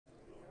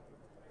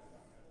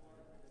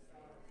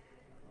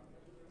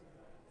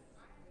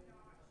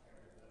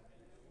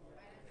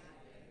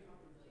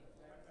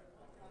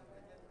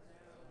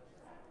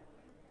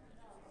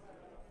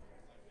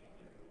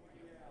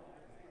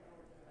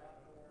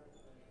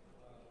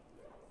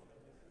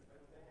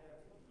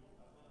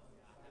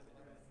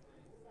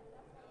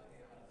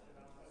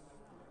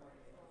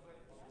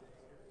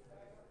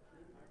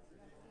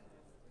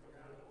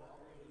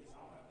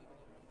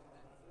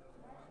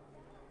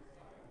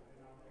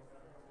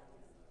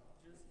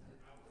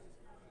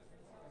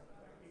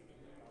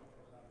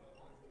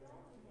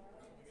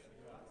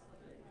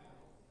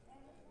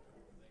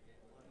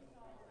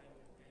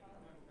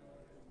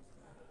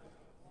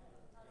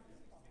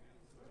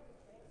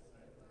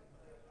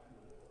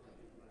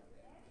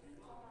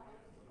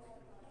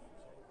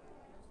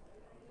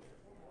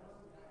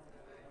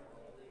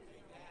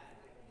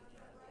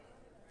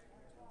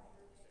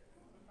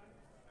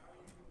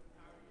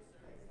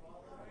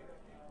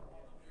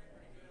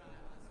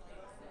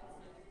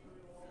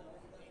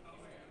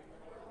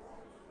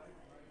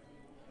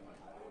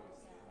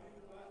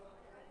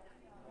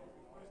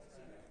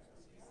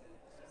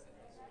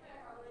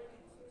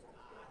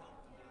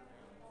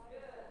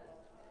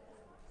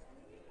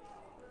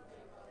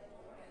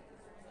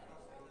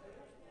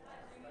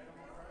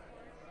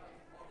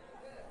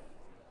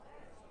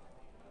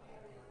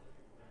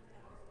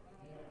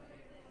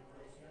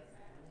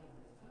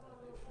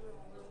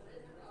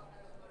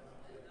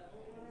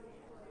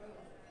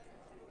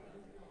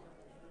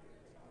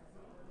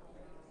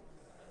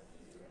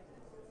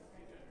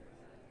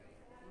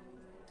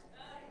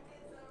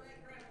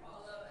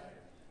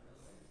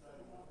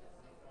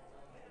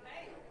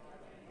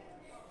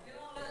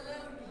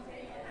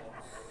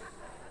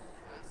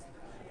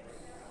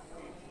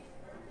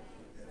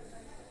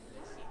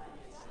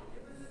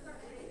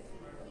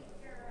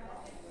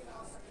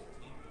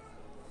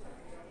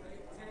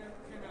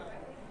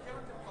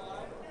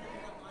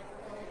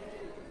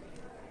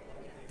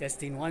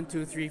Testing 1,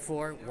 2, 3,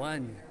 4.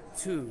 1,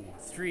 2,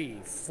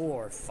 3,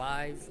 4,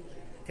 5.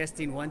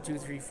 Testing 1, 2,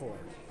 3, 4.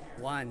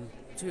 1,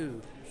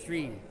 2,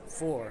 3,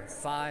 4,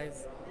 5.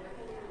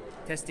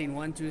 Testing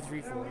 1, 2,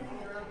 3, 4.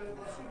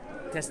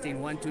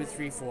 Testing 1, 2,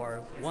 3,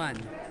 4.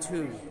 1,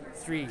 2,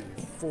 3,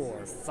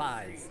 4,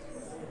 5.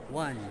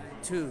 1,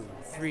 2,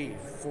 3,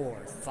 4,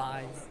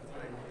 5.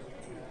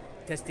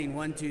 Testing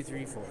 1, 2,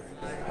 3, 4.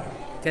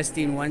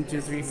 Testing 1, 2,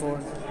 3, 4.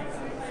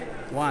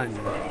 1,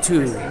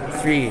 2,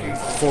 3,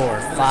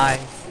 4, 5.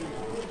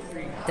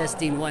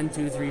 Testing 1,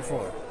 2, 3,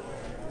 4.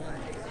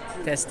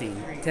 Testing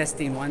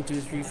 1,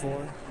 2, 3,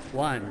 4.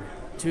 1,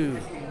 2,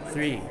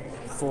 3,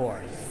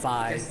 4,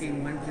 5.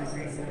 Testing 1, 2,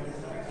 3, 4.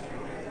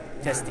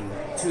 Testing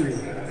 2,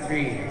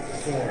 3,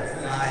 4,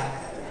 5.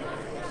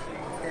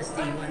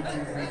 Testing 1,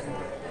 2, 3,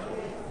 4.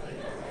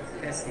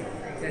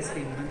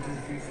 Testing 1, 2,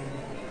 3, 4.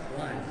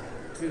 1,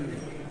 2,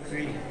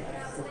 3,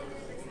 4.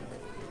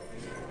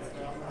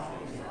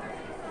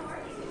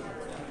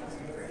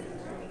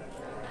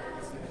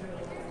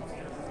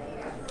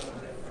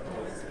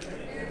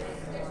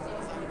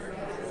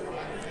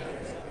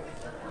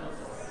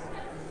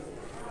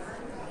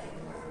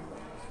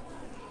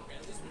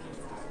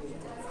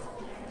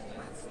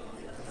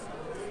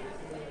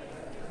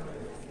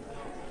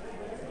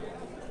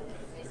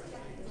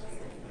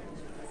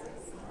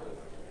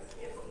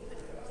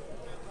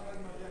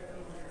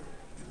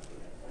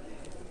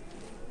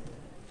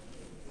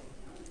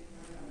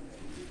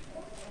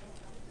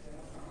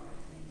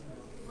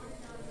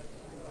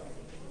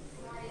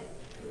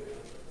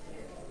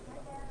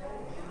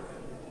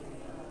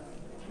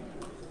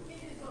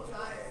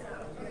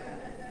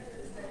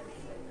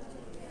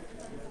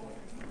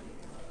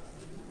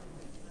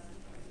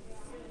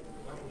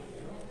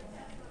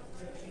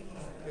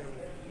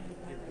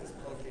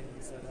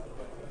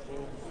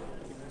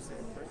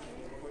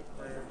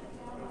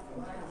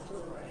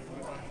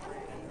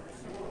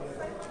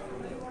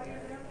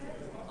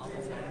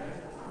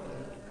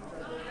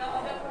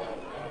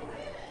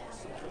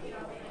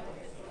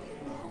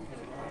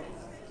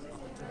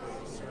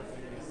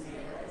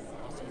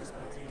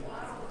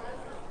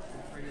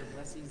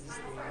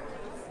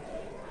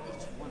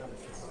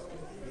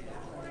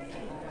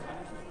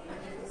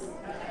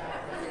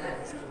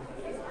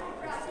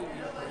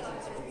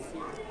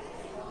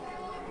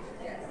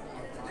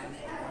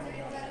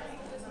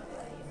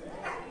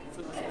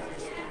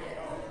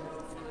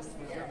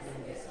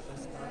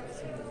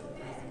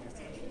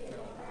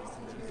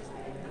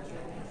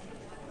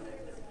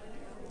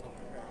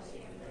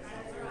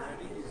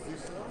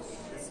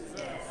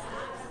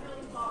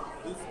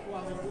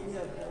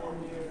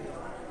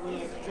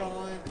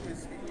 John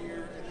is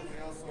here, and then we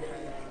also have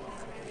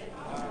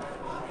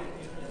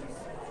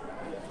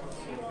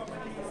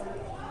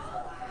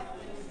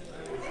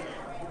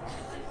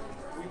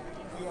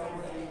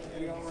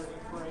we already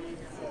prayed.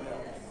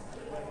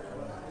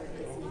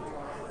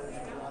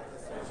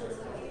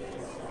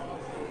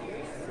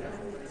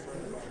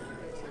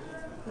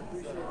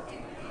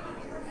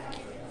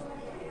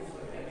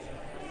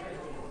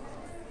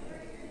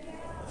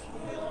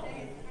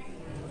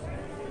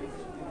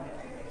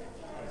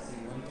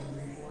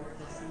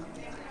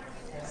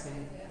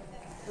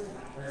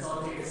 Let's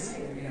all take a seat.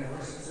 We're going to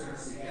worship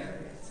service together.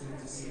 It's good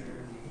to see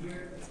everybody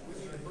here.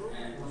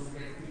 And don't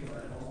forget people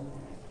at home.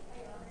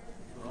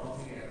 We're all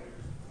together.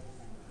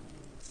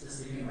 Let's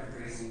begin by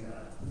praising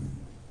God.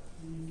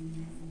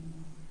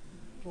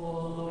 O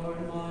Lord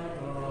my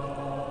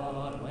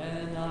God,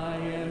 when I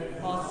in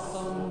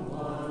awesome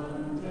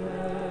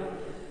wonder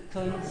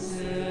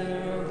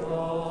consider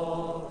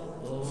all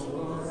the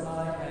worlds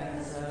thy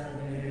hands have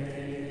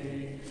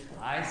made,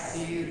 I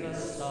see the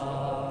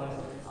stars,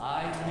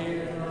 I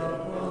hear the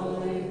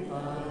rolling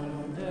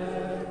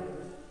thunder,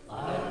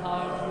 thy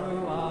power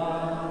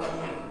throughout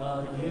the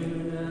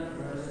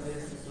universe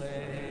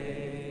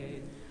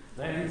displayed.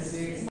 Then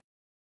sings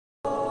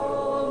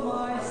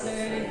my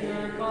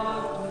Savior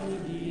God to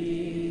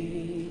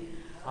thee,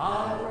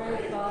 how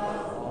great thou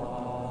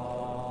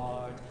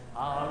art,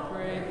 how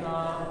great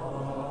thou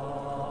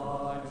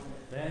art.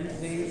 Then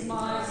sings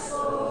my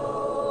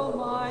soul,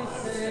 my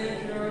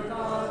Savior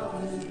God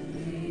to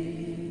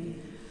thee,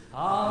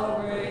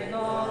 how great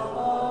thou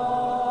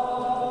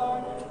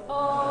art,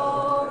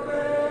 how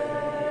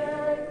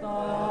great thou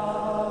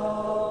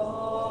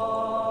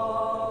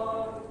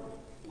art.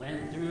 When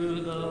through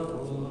the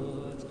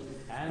woods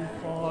and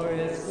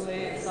forest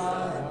glades I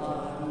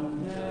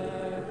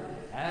wander,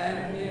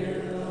 and hear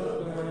the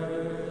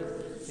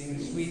birds sing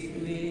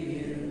sweetly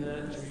in the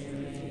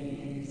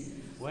trees.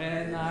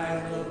 When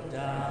I look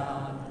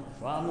down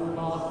from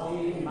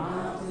lofty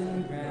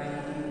mountain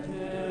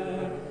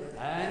grandeur,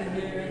 and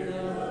hear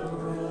the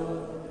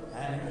brook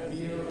and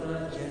feel the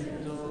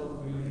gentle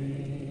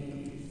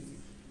breeze,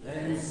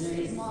 then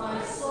sings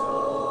my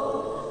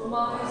soul,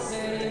 my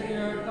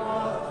Savior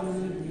God to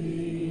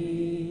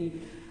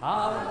thee,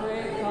 how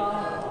great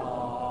thou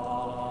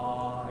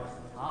art,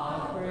 how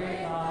great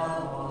thou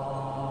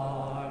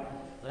art.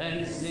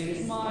 Then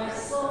sings my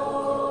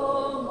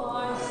soul,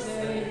 my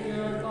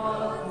Savior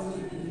God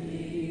to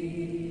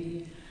thee,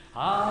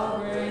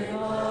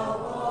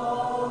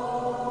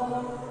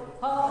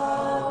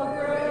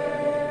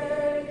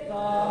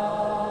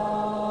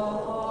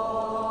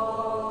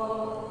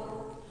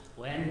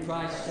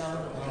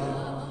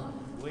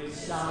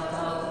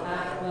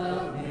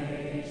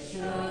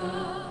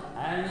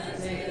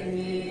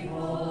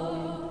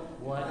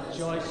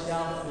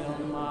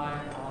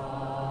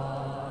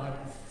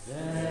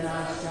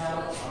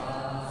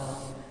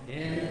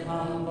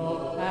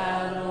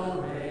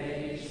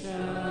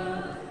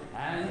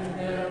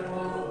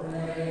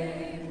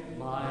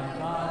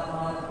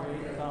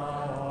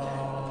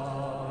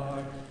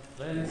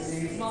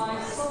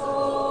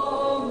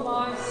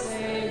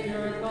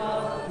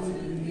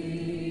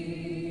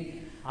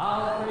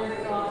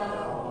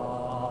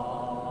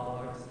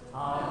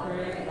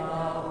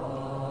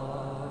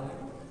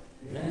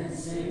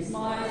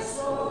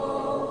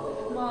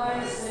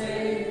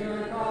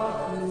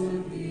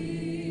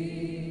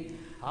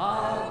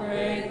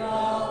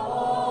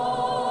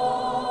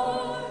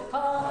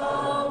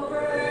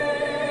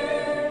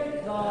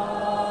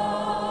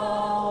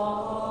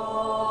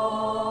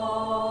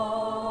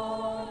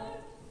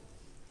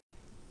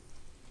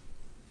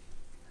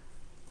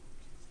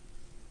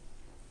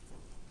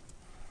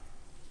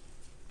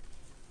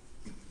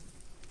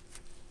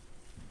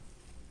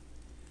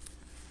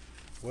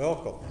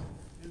 Welcome.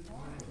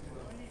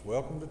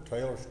 Welcome to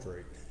Taylor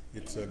Street.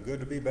 It's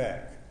good to be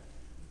back.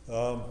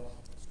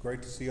 It's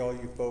great to see all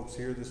you folks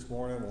here this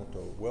morning. I want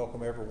to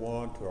welcome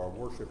everyone to our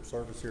worship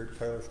service here at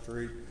Taylor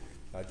Street.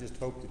 I just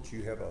hope that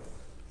you have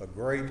a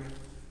great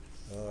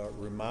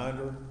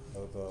reminder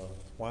of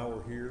why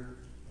we're here,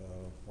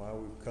 why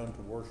we've come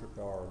to worship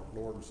our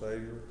Lord and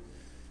Savior.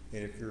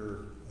 And if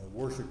you're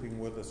worshiping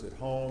with us at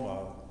home,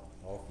 I'll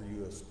offer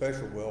you a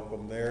special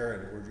welcome there,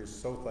 and we're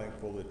just so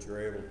thankful that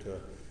you're able to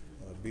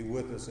be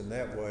with us in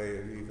that way,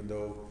 even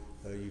though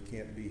you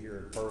can't be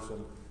here in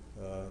person.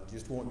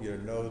 Just want you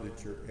to know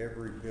that you're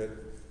every bit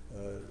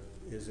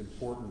as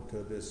important to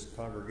this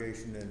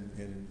congregation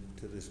and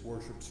to this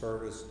worship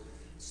service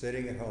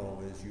sitting at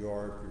home as you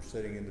are if you're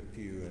sitting in the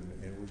pew,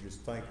 and we're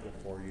just thankful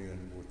for you,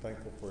 and we're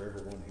thankful for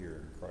everyone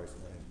here in Christ's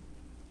name.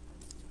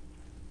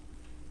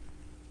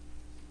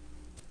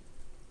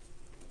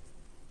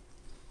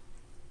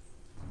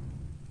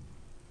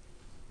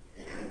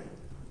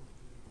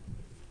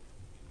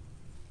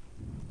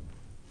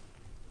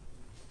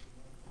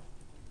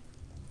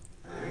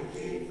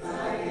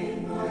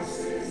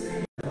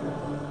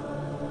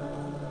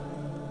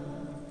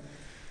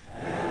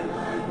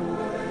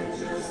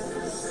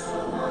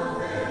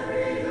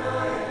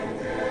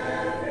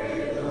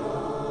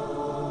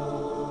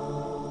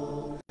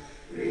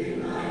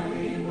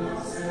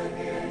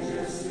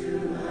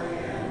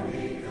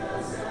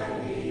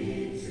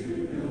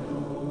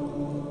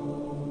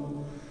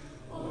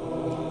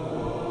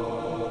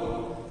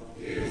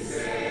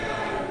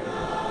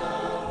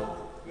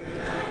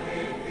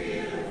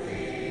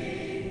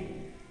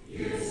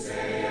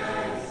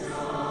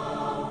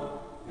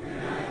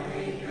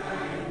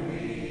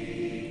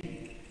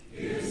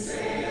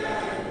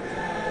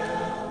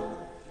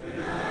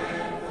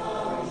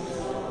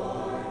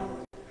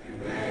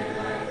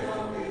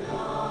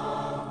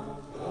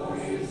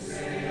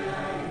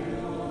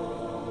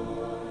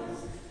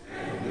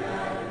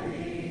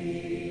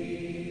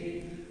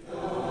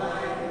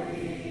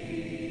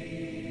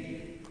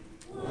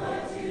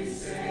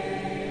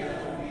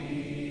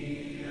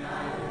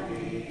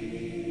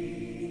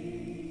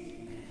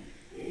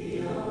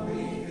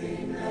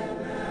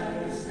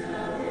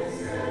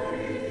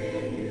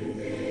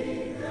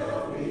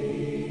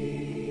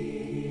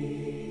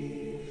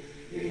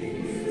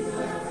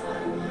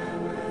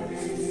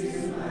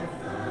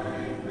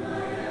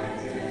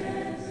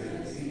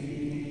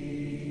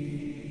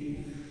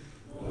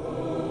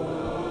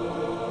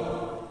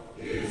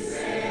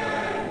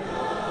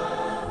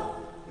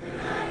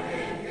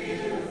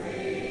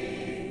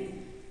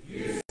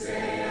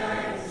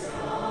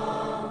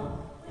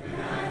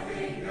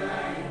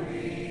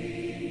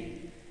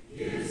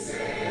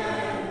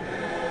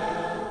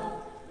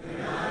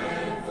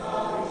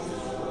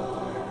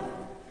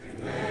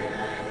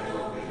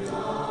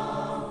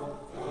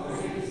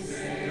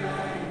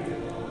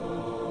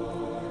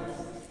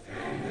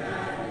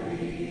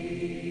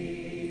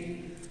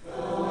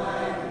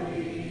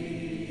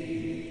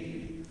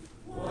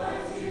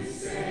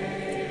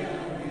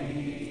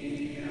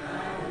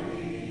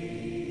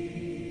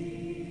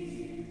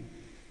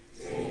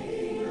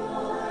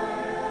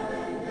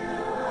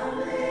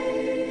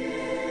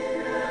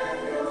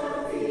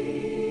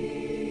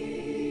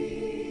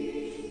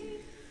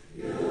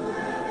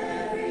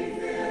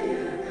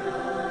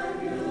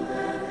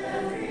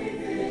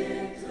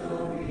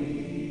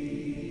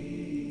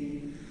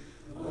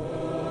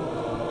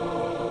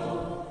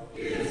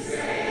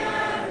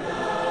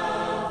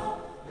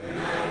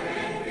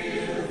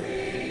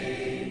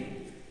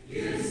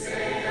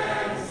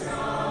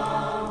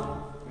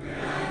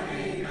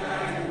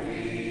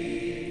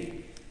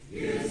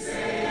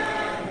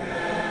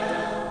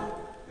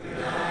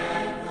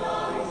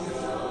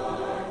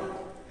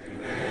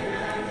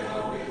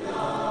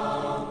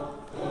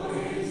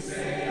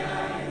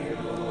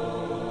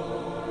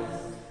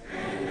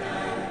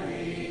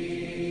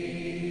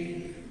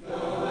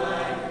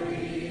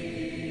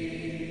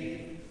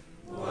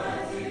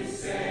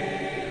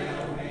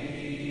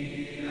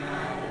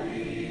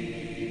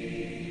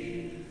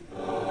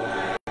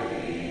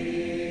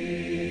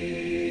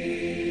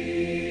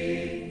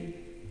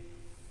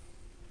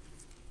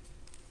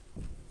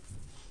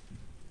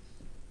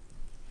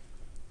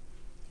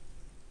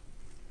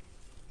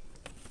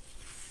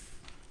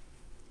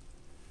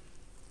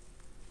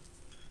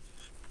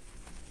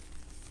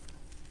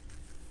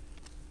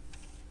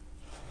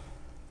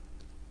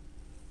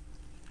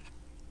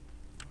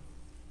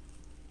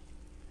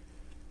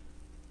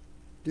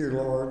 Dear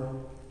Lord,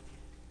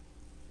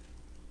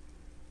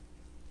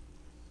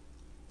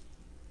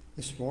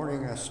 this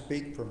morning I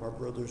speak for my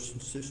brothers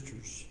and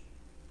sisters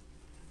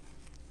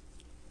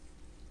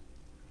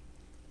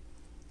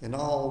and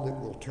all that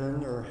will turn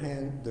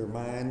their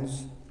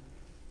minds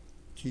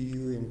to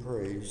you in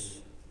praise.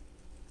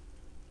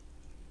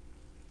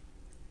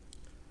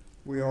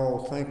 We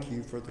all thank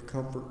you for the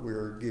comfort we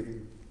are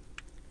giving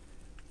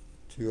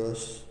to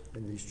us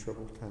in these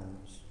troubled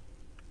times.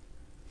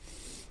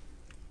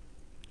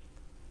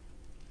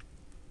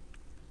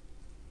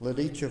 Let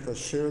each of us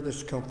share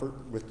this comfort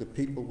with the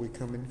people we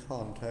come in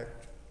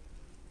contact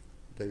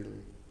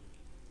daily.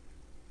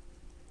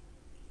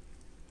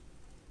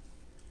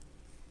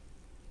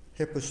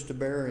 Help us to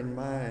bear in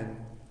mind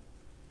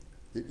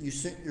that you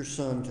sent your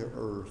Son to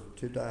earth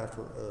to die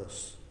for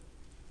us.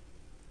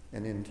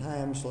 And in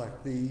times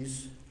like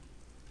these,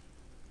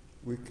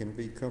 we can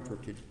be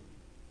comforted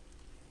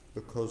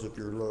because of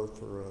your love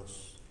for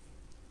us.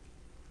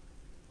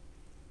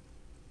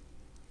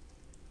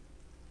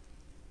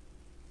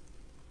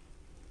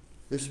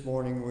 This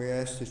morning we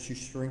ask that you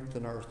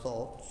strengthen our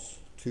thoughts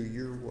to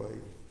your way.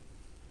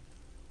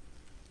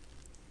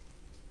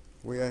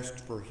 We ask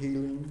for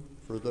healing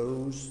for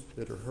those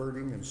that are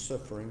hurting and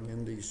suffering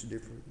in these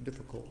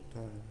difficult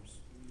times.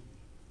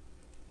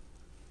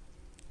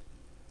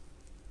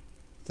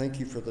 Thank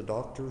you for the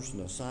doctors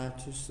and the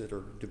scientists that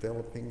are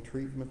developing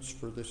treatments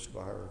for this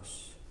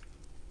virus.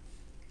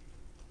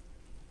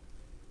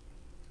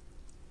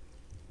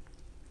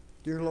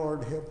 Dear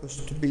Lord, help us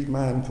to be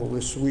mindful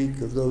this week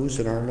of those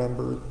in our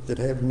number that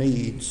have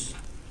needs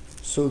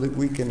so that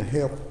we can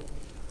help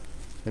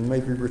and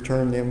maybe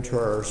return them to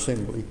our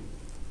assembly.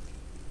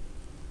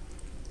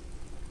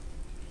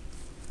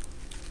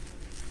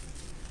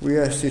 We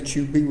ask that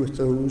you be with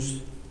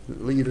those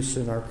that lead us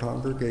in our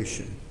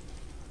congregation.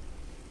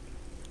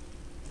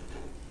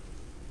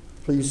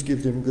 Please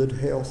give them good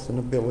health and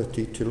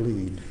ability to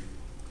lead.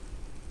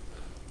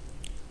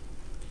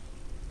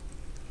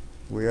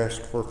 We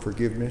ask for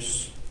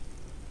forgiveness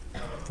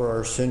for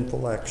our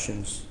sinful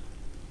actions.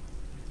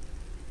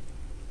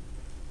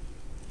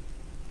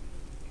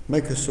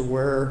 Make us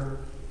aware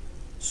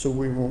so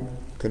we won't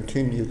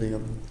continue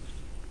them.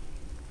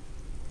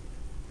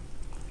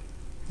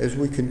 As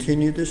we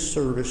continue this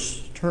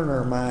service, turn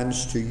our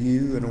minds to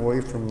you and away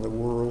from the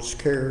world's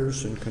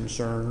cares and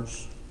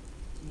concerns.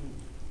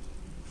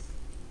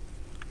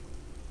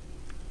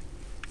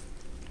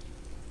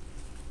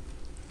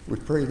 We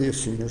pray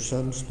this in your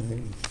Son's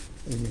name.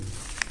 Amen.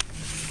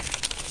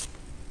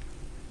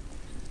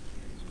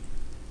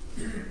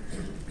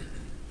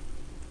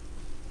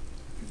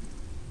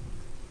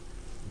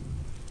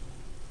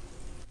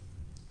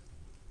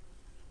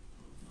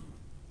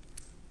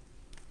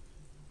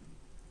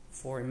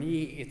 For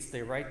me, it's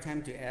the right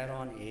time to add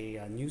on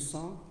a new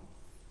song.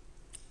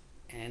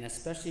 And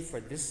especially for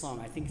this song,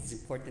 I think it's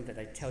important that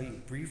I tell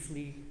you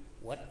briefly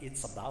what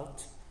it's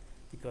about,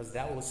 because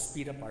that will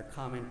speed up our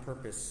common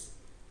purpose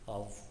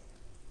of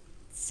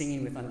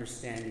singing with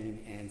understanding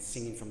and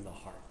singing from the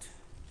heart.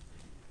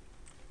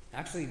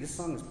 Actually, this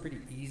song is pretty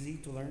easy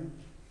to learn.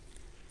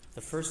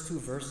 The first two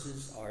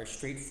verses are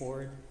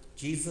straightforward.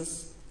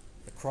 Jesus,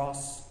 the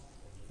cross,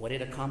 what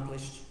it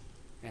accomplished,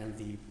 and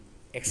the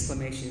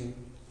exclamation,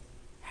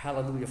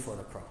 hallelujah for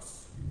the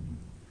cross.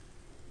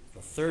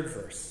 The third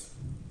verse,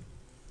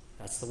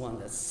 that's the one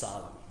that's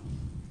solemn.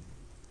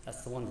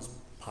 That's the one that's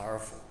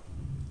powerful.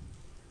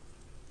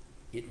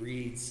 It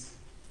reads,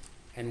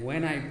 and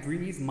when I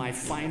breathe my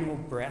final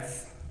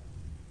breath,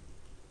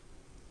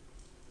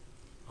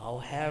 I'll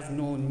have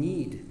no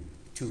need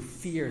to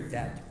fear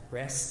that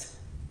rest.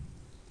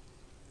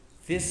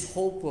 This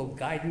hope will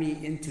guide me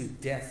into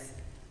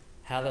death.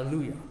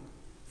 Hallelujah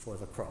for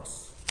the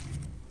cross.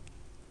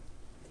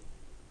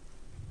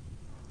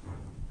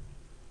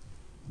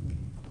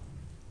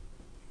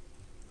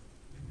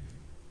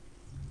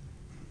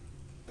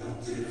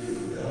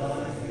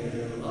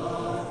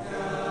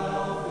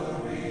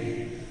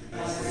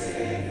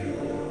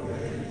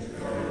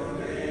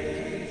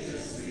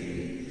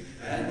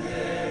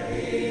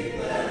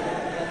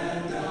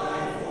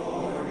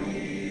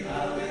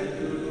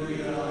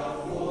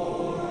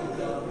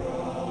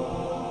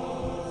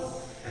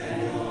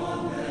 And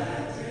on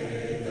that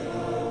day the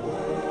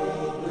world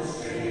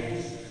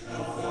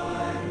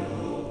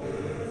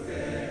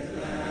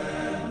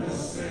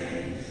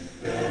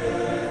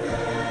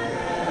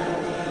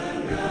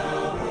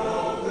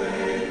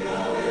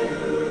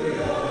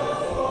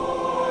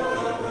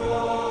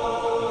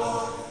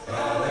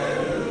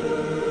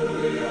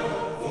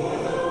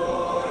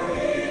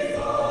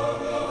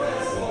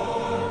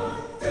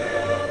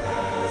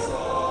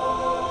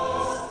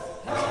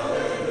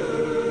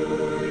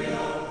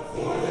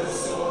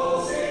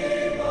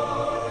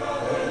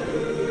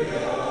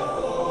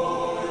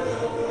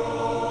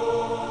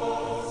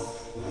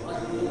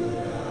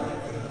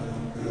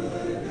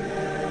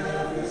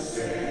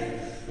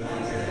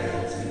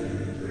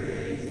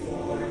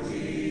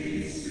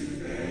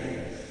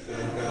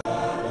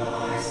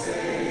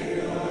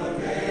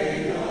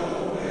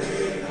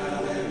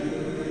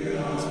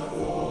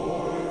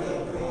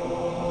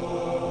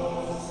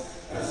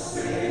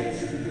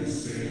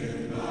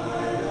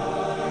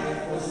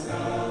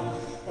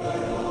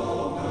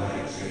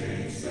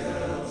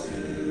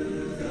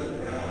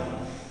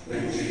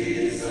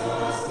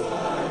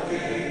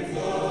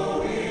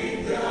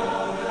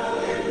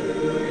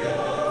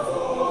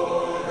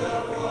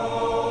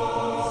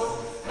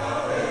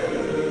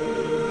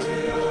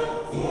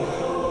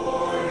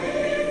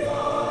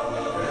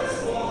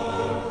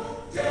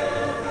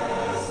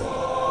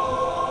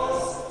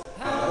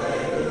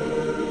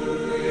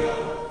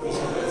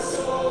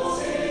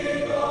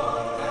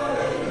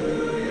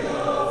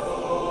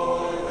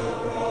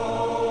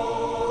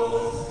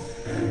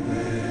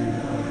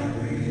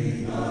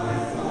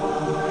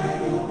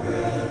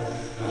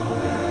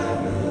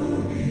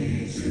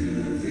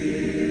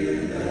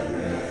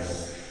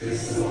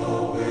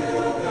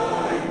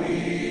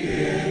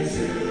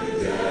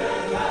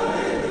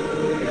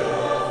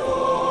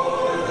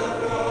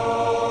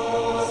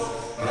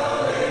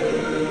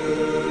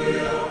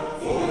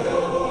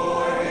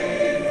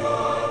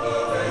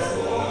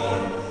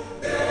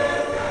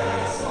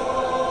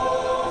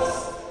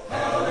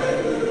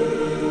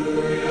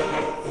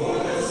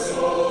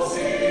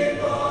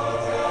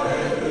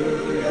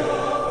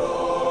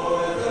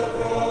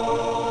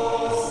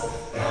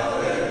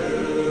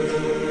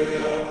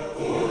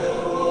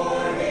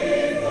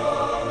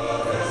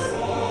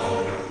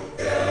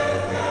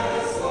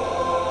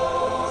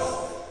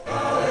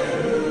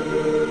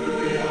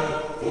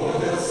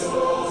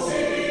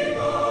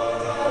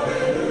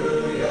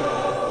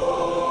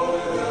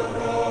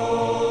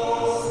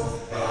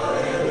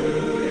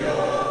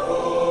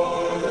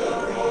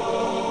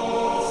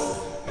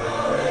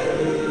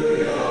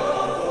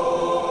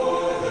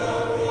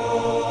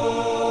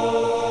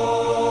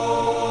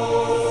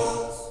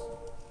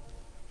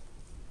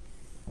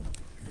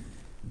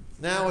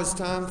Now it's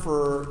time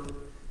for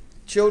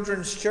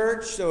Children's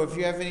Church. So if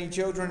you have any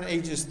children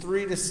ages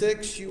 3 to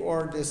 6, you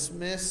are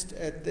dismissed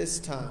at this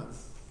time.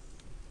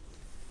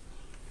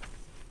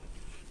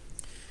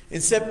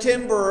 In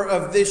September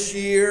of this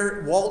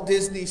year, Walt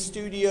Disney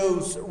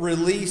Studios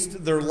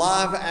released their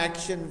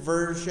live-action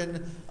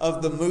version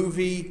of the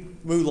movie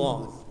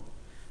Mulan.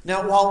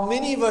 Now, while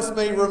many of us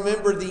may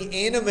remember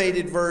the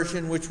animated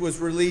version, which was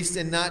released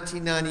in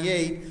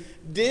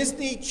 1998,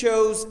 Disney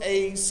chose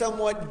a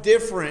somewhat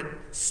different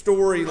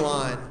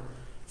storyline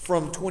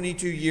from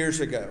 22 years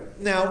ago.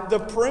 Now, the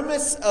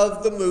premise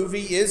of the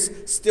movie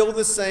is still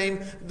the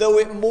same, though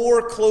it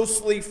more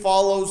closely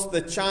follows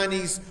the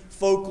Chinese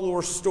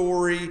folklore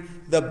story,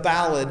 The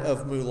Ballad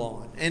of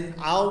Mulan. And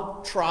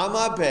I'll try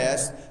my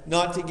best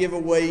not to give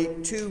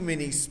away too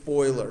many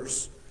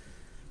spoilers.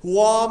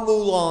 Hua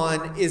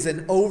Mulan is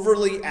an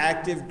overly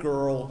active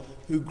girl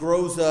who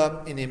grows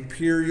up in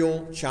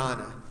imperial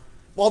China.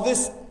 While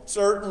this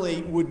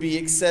certainly would be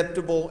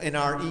acceptable in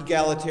our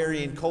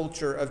egalitarian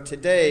culture of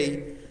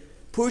today,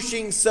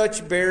 pushing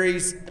such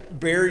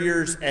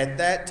barriers at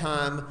that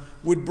time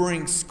would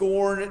bring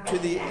scorn to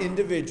the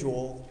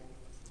individual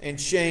and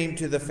shame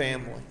to the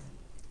family.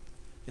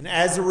 And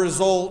as a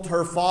result,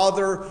 her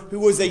father,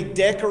 who was a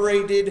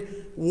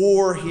decorated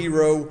war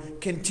hero,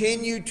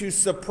 continued to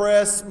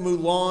suppress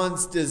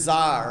Mulan's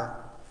desire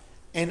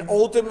and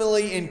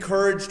ultimately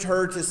encouraged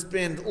her to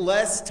spend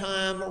less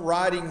time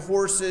riding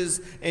horses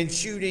and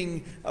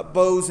shooting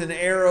bows and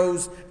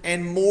arrows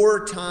and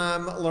more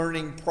time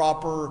learning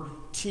proper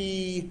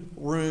tea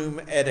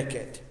room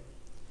etiquette.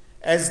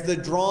 As the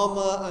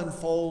drama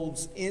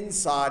unfolds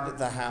inside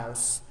the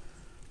house,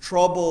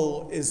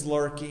 trouble is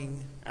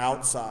lurking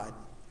outside.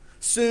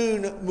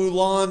 Soon,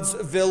 Mulan's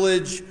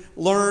village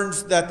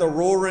learns that the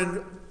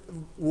Roran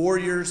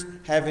warriors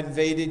have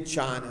invaded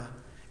China,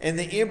 and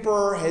the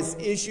emperor has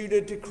issued a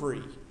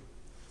decree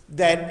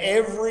that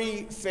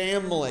every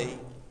family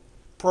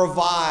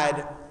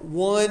provide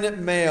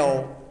one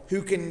male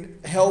who can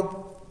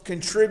help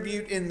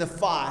contribute in the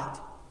fight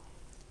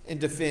and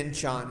defend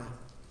China.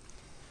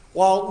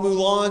 While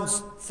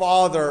Mulan's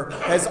father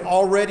has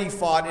already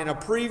fought in a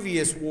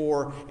previous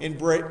war and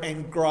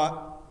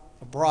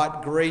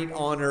brought great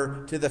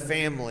honor to the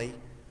family,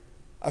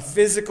 a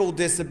physical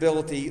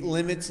disability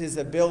limits his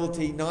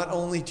ability not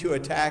only to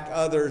attack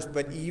others,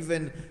 but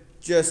even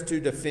just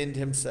to defend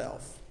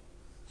himself.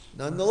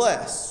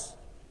 Nonetheless,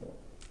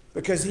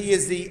 because he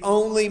is the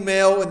only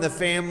male in the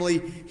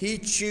family, he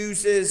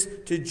chooses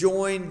to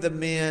join the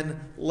men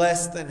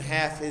less than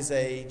half his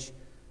age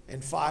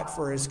and fight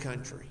for his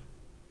country.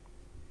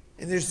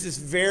 And there's this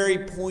very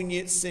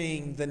poignant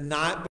scene the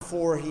night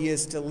before he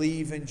is to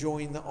leave and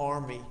join the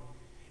army,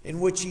 in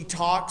which he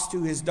talks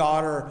to his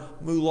daughter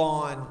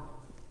Mulan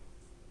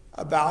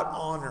about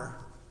honor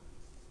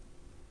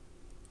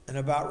and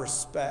about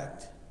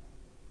respect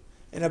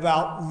and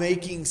about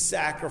making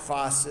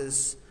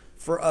sacrifices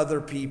for other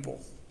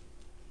people.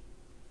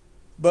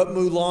 But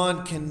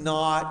Mulan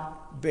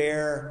cannot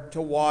bear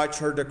to watch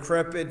her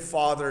decrepit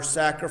father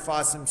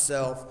sacrifice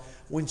himself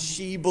when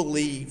she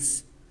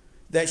believes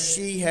that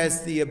she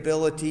has the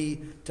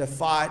ability to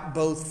fight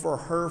both for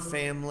her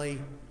family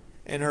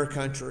and her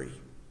country.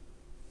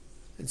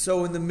 And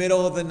so in the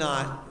middle of the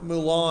night,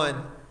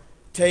 Mulan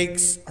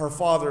takes her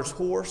father's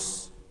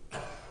horse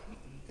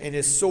and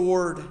his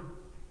sword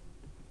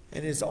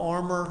and his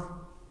armor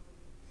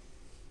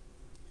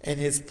and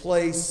his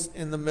place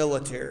in the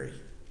military.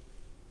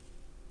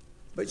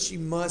 But she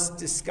must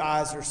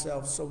disguise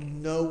herself so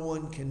no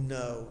one can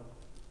know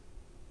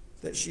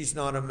that she's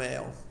not a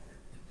male.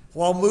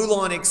 While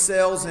Mulan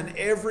excels in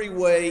every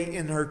way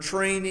in her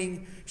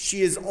training,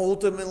 she is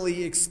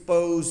ultimately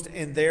exposed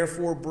and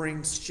therefore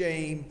brings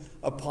shame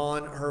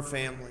upon her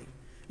family.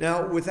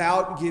 Now,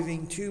 without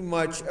giving too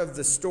much of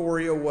the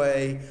story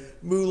away,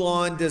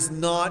 Mulan does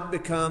not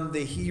become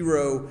the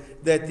hero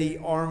that the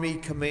army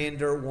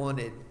commander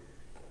wanted,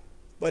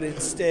 but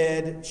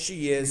instead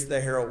she is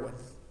the heroine.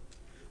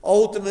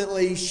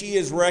 Ultimately, she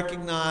is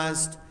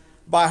recognized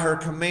by her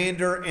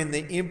commander and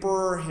the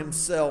emperor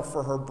himself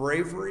for her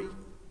bravery,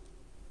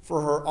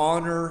 for her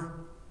honor,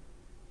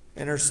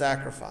 and her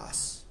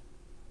sacrifice.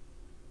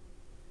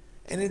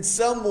 And in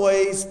some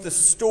ways, the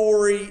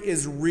story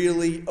is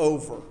really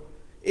over.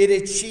 It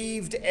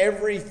achieved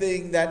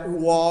everything that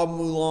Hua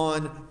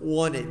Mulan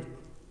wanted.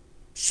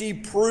 She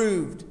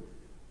proved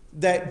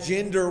that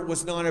gender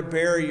was not a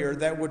barrier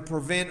that would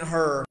prevent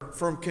her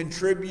from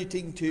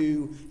contributing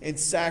to and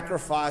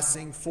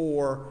sacrificing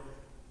for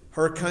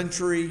her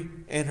country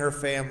and her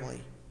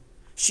family.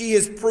 She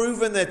has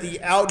proven that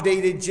the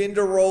outdated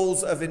gender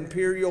roles of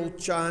imperial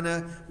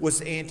China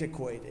was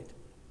antiquated.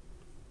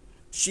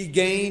 She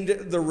gained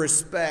the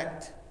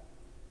respect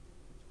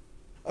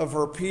of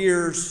her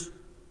peers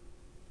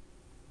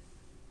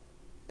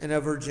and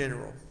of her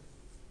general.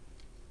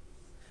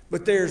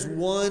 But there's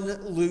one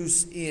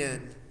loose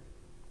end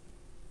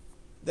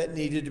that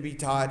needed to be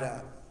tied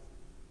up.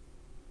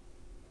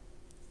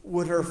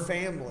 Would her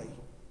family,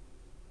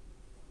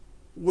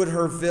 would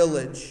her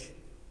village,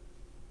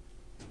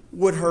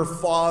 would her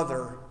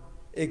father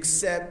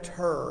accept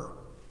her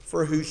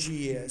for who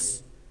she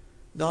is?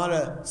 Not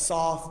a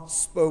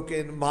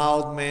soft-spoken,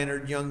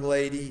 mild-mannered young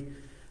lady,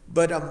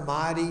 but a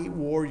mighty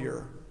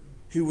warrior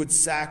who would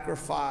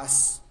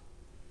sacrifice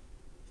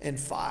and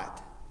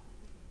fight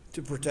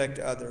to protect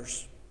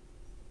others.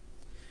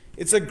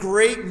 It's a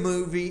great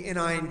movie, and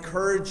I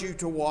encourage you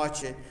to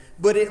watch it.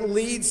 But it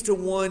leads to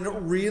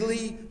one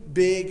really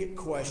big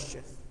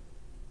question.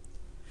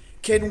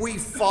 Can we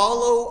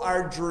follow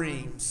our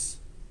dreams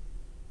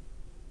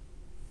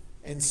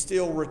and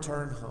still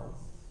return home?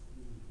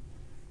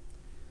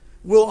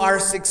 Will our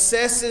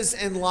successes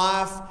in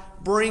life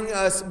bring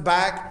us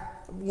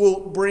back, will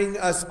bring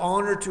us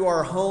honor to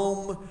our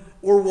home,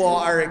 or will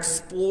our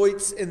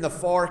exploits in the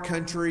far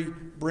country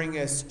bring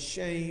us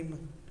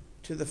shame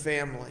to the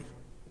family?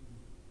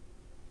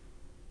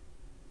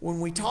 When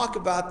we talk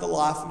about the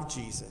life of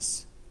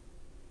Jesus,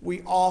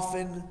 we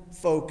often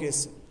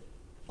focus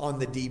on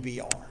the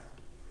DBR.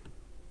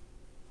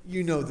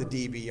 You know the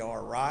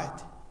DBR, right?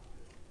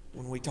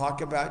 When we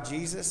talk about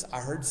Jesus, I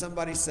heard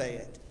somebody say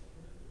it.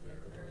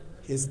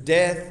 His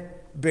death,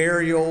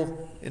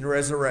 burial, and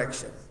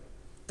resurrection.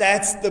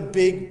 That's the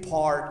big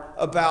part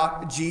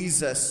about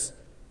Jesus.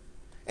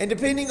 And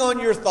depending on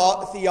your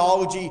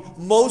theology,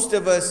 most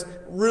of us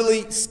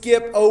really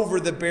skip over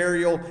the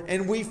burial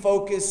and we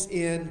focus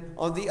in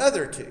on the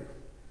other two.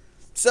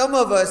 Some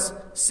of us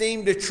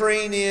seem to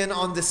train in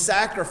on the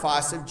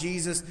sacrifice of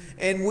Jesus,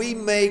 and we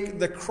make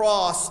the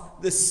cross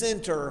the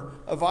center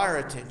of our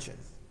attention.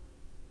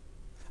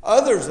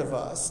 Others of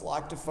us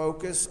like to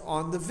focus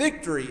on the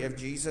victory of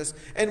Jesus,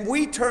 and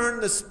we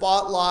turn the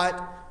spotlight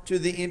to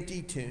the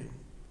empty tomb.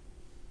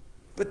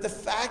 But the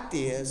fact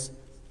is,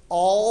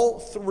 all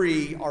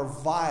three are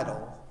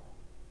vital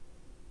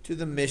to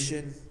the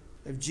mission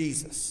of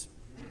Jesus.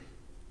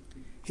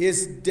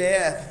 His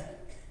death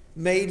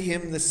made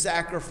him the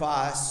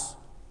sacrifice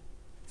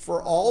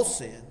for all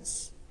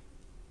sins,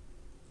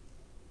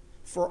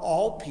 for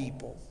all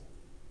people,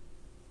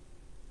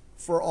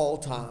 for all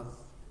time.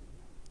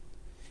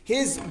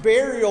 His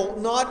burial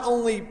not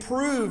only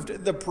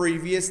proved the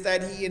previous,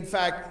 that he in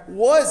fact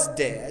was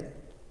dead,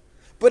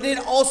 but it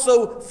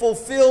also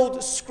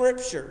fulfilled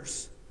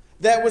scriptures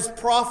that was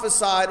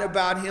prophesied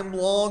about him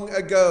long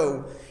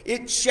ago.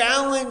 It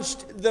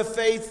challenged the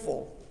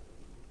faithful.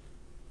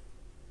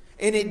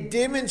 And it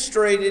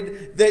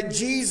demonstrated that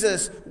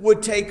Jesus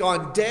would take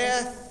on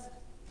death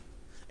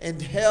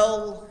and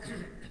hell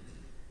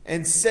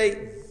and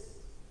Satan.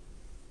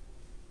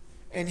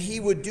 And he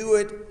would do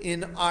it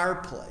in our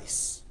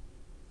place.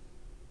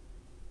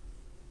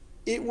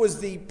 It was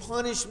the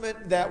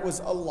punishment that was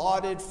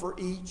allotted for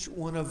each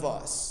one of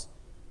us.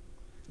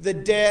 The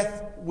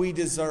death we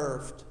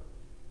deserved.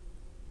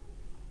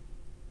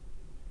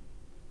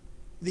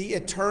 The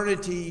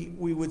eternity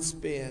we would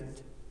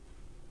spend.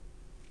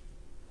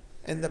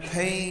 And the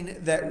pain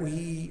that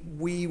we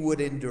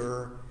would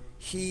endure,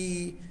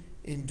 he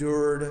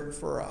endured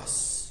for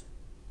us.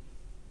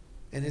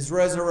 And his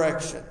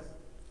resurrection.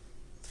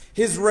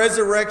 His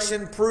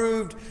resurrection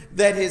proved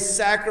that his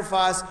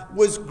sacrifice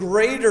was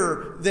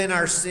greater than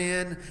our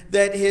sin,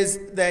 that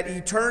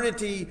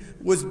eternity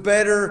was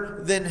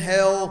better than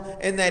hell,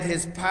 and that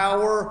his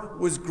power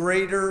was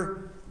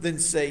greater than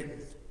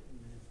Satan.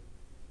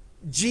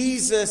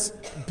 Jesus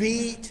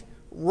beat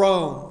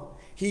Rome.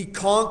 He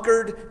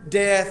conquered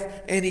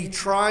death and he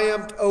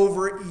triumphed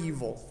over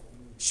evil.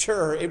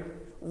 Sure, it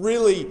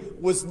really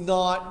was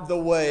not the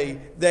way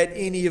that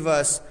any of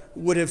us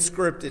would have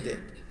scripted it.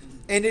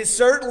 And it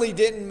certainly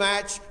didn't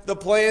match the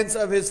plans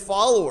of his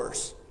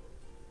followers.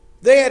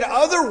 They had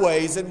other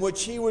ways in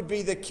which he would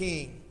be the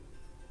king.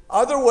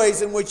 Other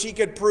ways in which he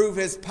could prove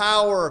his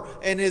power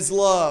and his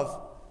love.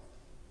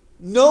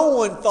 No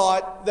one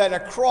thought that a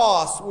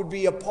cross would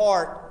be a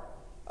part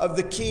of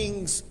the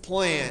king's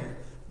plan.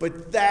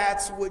 But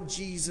that's what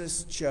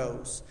Jesus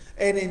chose.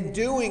 And in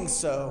doing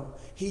so,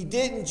 he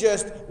didn't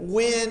just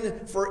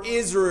win for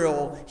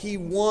Israel, he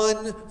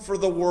won for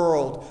the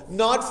world.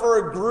 Not for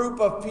a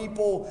group of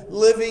people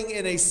living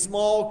in a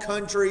small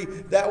country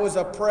that was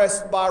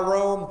oppressed by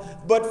Rome,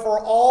 but for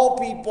all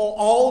people,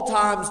 all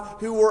times,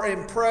 who were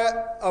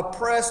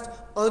oppressed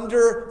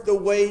under the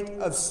weight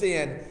of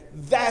sin.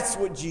 That's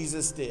what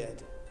Jesus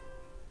did.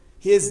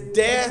 His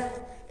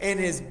death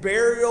and his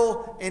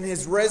burial and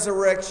his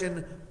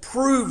resurrection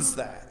proves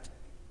that.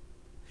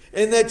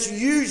 And that's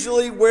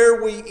usually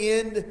where we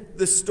end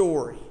the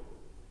story.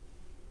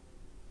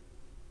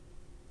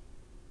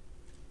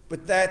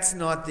 But that's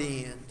not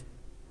the end.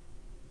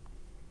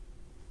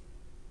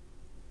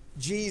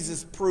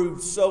 Jesus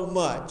proved so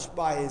much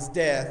by his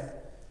death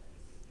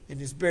and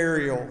his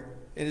burial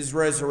and his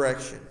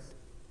resurrection.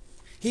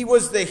 He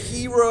was the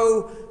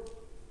hero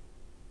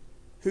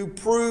who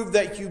proved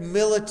that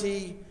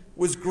humility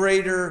was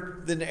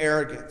greater than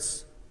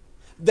arrogance.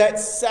 That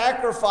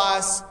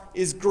sacrifice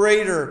is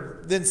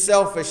greater than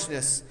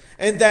selfishness,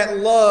 and that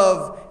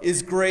love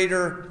is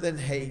greater than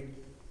hate.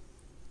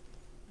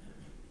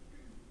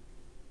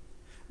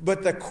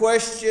 But the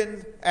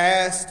question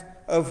asked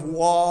of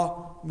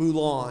Wa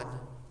Mulan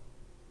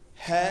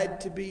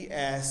had to be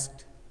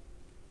asked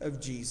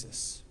of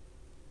Jesus.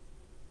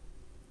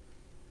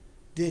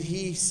 Did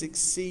he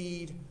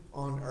succeed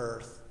on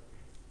earth?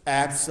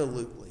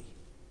 Absolutely.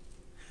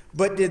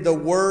 But did the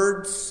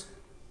words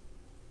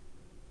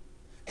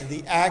and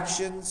the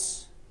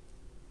actions,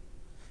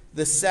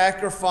 the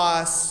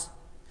sacrifice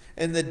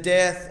and the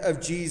death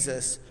of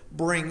Jesus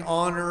bring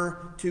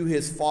honor to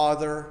his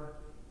Father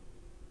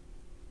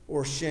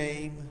or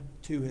shame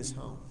to his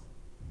home?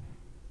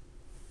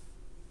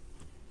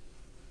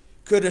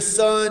 Could a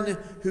son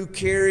who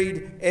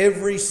carried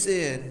every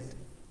sin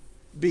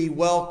be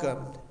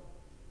welcomed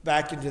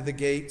back into the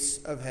gates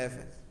of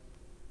heaven?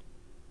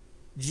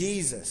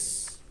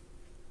 Jesus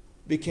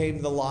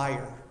became the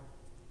liar.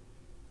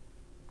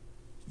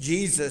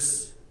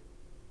 Jesus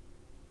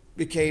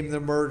became the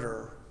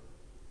murderer.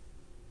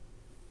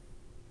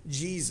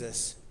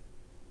 Jesus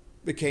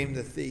became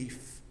the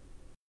thief.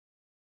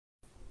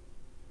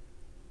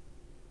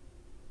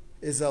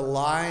 Is a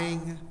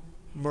lying,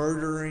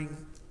 murdering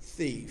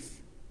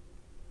thief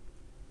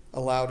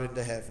allowed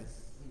into heaven?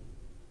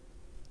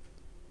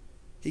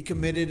 He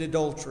committed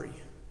adultery.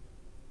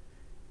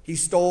 He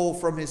stole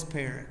from his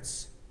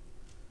parents.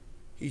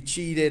 He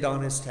cheated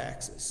on his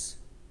taxes.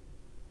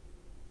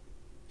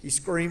 He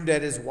screamed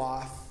at his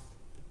wife.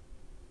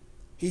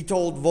 He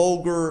told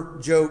vulgar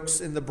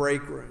jokes in the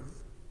break room.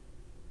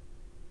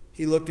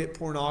 He looked at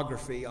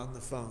pornography on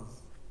the phone.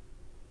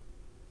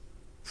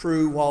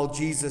 True, while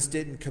Jesus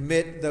didn't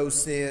commit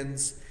those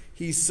sins,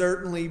 he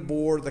certainly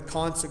bore the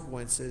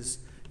consequences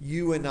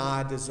you and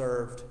I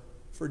deserved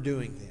for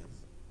doing them.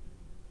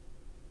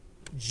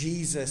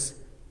 Jesus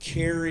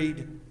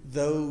carried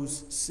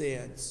those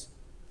sins.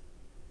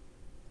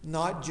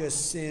 Not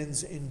just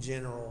sins in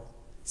general,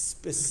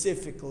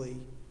 specifically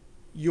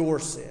your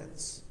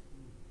sins.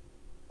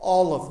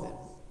 All of them.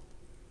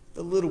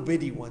 The little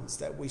bitty ones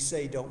that we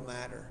say don't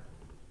matter.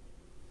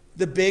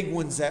 The big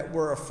ones that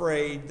we're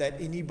afraid that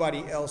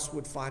anybody else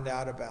would find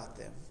out about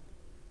them.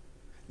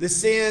 The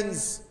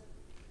sins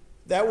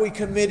that we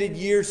committed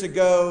years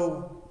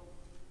ago,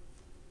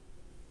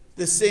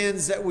 the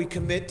sins that we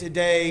commit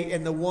today,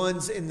 and the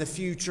ones in the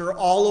future,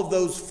 all of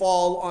those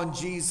fall on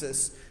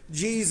Jesus.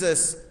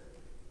 Jesus,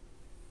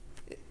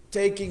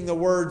 taking the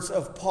words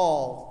of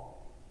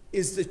Paul,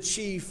 is the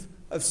chief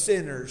of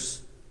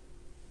sinners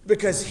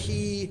because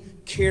he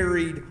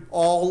carried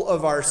all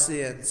of our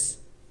sins.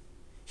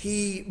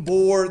 He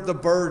bore the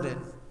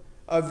burden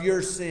of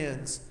your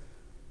sins.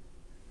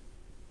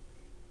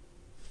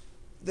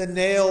 The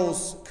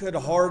nails could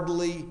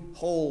hardly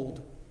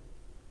hold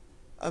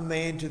a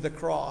man to the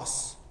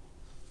cross.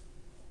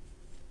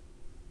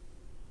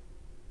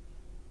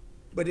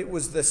 But it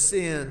was the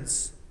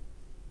sins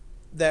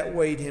that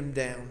weighed him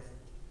down.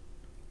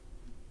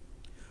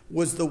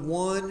 Was the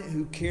one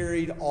who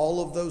carried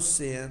all of those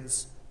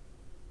sins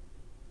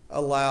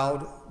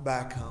allowed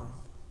back home?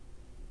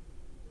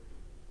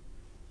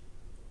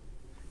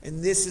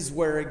 And this is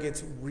where it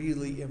gets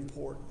really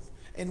important.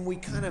 And we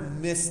kind of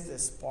miss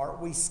this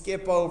part. We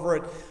skip over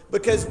it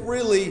because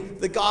really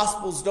the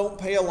Gospels don't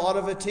pay a lot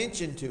of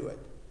attention to it.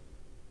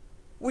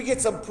 We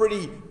get some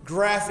pretty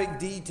graphic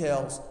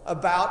details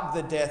about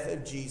the death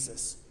of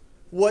Jesus.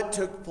 What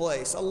took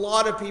place. A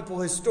lot of people,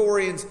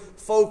 historians,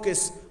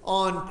 focus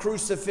on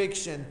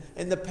crucifixion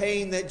and the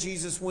pain that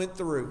Jesus went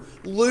through.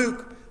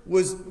 Luke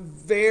was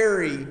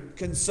very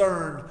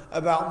concerned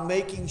about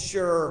making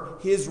sure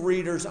his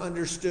readers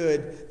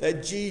understood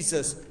that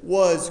Jesus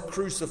was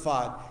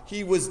crucified.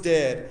 He was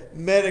dead.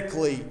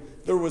 Medically,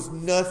 there was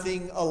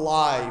nothing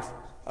alive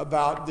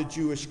about the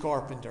Jewish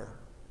carpenter.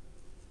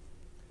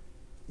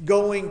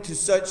 Going to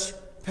such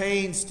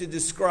pains to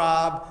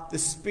describe the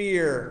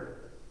spear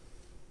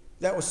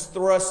that was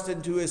thrust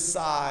into his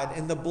side,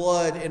 and the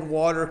blood and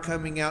water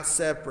coming out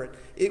separate.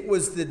 It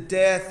was the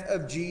death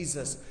of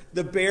Jesus.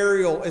 The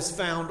burial is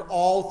found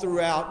all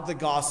throughout the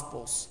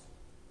Gospels.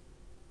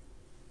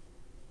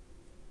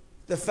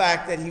 The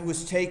fact that he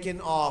was taken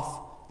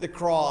off the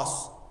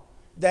cross,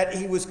 that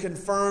he was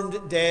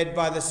confirmed dead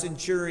by the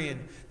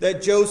centurion,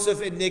 that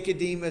Joseph and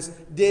Nicodemus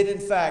did in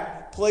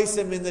fact place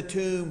him in the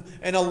tomb,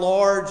 and a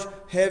large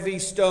heavy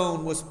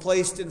stone was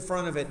placed in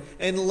front of it.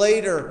 And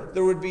later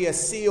there would be a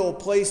seal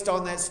placed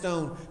on that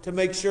stone to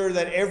make sure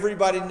that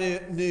everybody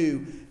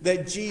knew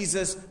that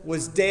Jesus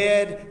was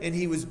dead and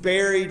he was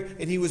buried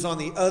and he was on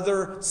the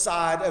other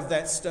side of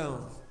that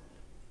stone.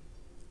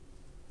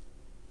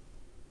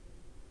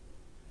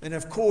 And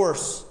of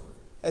course,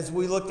 as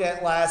we looked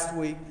at last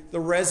week, the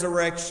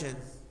resurrection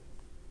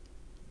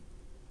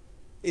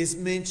is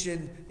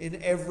mentioned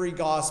in every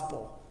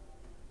gospel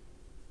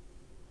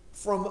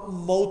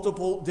from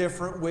multiple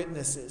different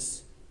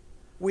witnesses.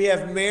 We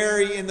have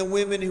Mary and the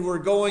women who were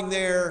going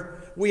there.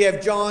 We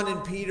have John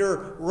and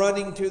Peter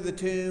running to the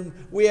tomb.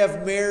 We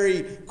have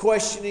Mary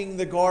questioning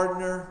the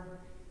gardener.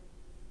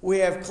 We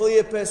have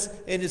Cleopas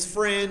and his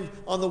friend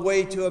on the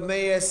way to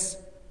Emmaus.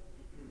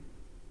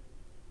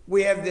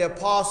 We have the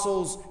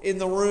apostles in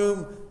the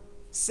room,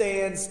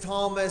 sans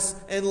Thomas,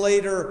 and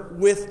later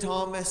with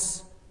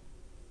Thomas,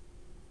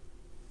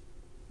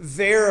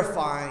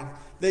 verifying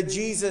that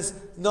Jesus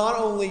not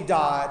only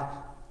died,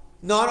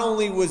 not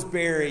only was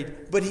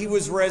buried, but he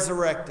was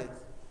resurrected.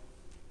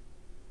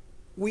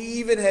 We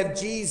even have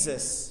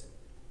Jesus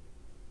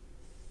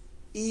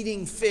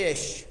eating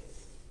fish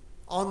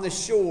on the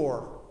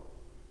shore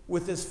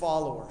with his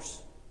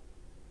followers.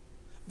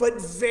 But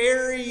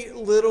very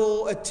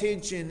little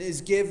attention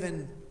is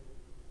given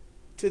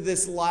to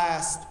this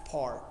last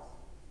part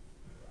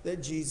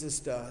that Jesus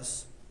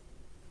does.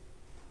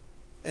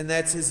 And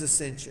that's his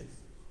ascension.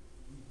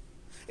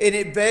 And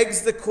it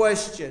begs the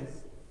question,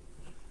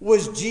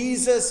 was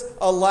Jesus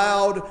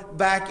allowed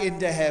back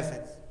into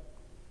heaven?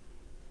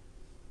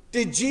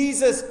 Did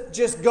Jesus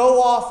just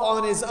go off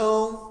on his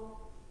own?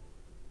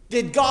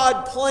 Did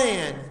God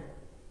plan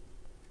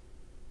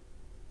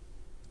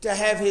to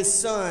have his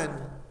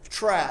son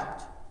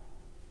trapped,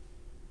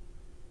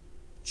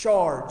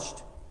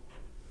 charged,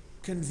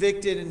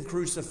 convicted, and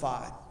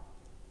crucified?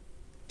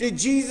 Did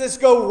Jesus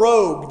go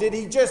rogue? Did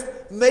he just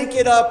make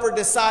it up or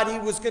decide he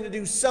was going to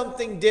do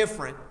something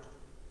different?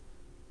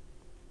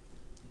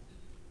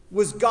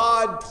 Was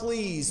God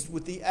pleased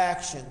with the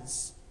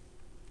actions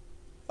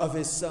of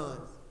his son?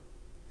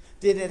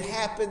 Did it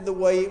happen the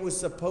way it was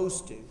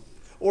supposed to?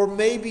 Or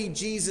maybe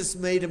Jesus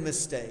made a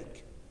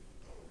mistake.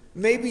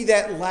 Maybe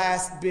that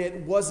last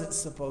bit wasn't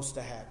supposed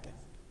to happen.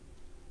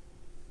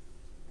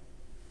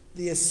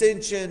 The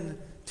ascension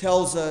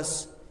tells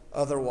us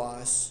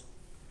otherwise.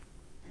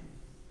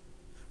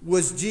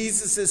 Was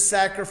Jesus'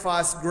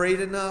 sacrifice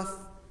great enough?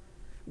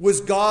 Was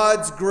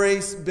God's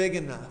grace big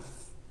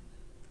enough?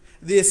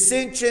 The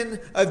ascension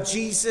of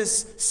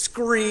Jesus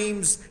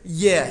screams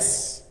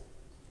yes.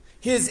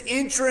 His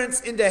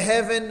entrance into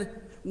heaven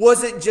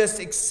wasn't just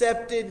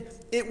accepted,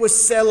 it was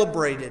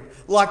celebrated.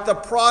 Like the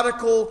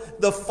prodigal,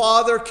 the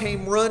father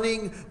came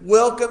running,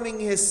 welcoming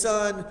his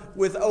son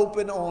with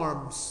open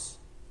arms.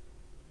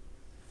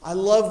 I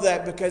love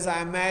that because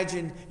I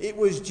imagine it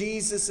was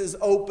Jesus'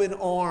 open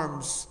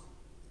arms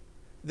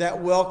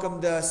that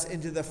welcomed us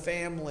into the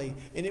family.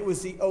 And it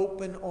was the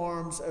open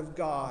arms of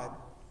God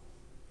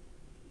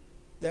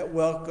that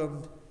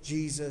welcomed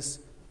Jesus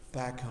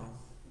back home.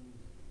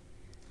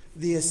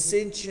 The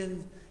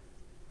ascension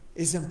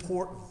is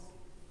important.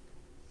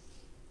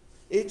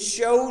 It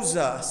shows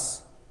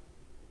us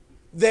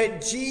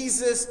that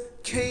Jesus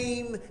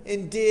came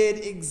and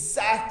did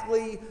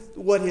exactly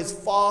what his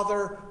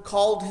Father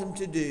called him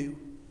to do.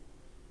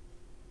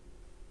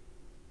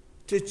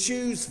 To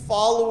choose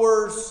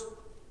followers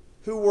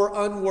who were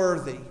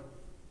unworthy.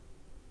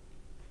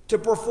 To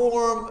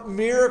perform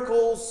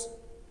miracles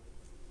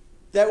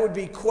that would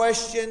be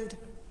questioned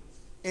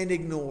and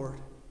ignored.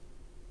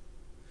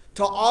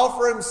 To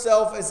offer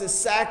himself as a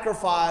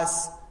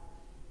sacrifice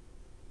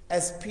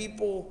as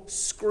people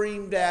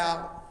screamed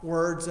out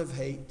words of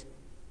hate.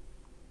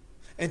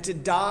 And to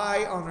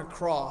die on a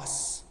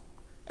cross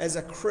as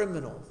a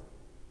criminal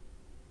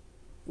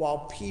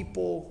while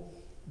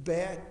people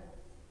bet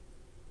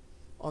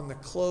on the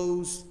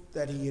clothes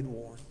that he had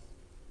worn.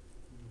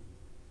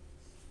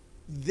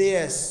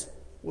 This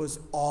was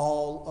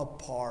all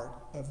a part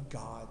of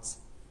God's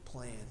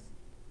plan.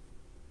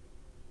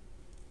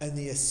 And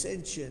the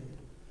ascension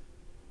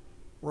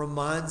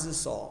reminds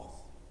us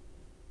all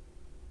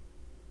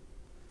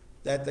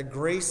that the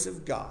grace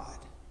of God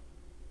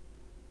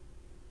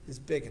is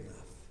big enough.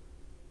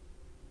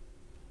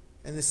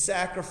 And the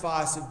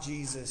sacrifice of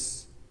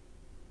Jesus,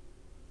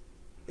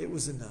 it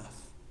was enough.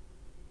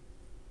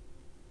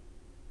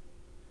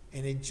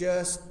 And it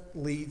just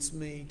leads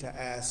me to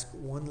ask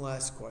one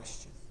last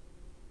question.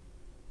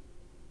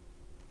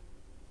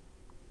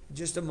 In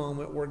just a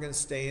moment, we're going to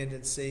stand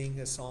and sing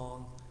a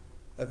song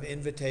of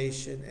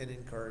invitation and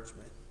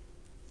encouragement.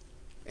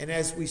 And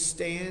as we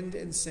stand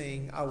and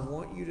sing, I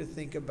want you to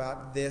think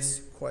about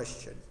this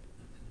question.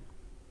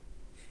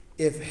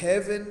 If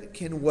heaven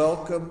can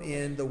welcome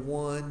in the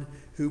one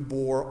who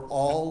bore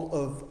all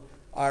of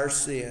our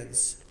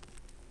sins,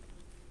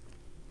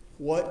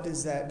 what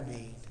does that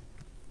mean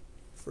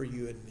for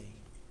you and me?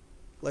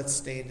 Let's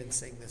stand and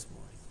sing this morning.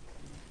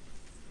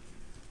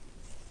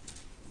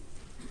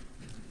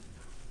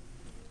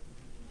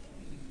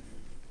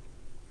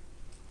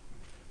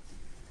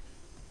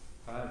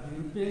 Have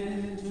you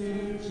been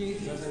to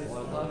Jesus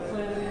for the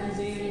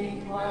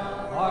cleansing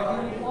flood?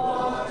 Are you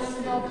washed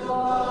in the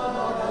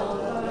blood of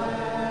the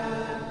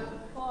Lamb?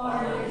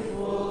 Are you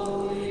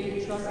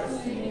fully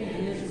trusting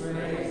in His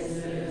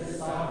grace's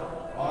side?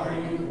 Are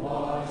you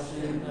washed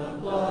in the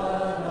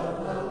blood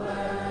of the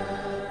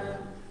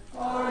Lamb?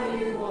 Are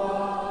you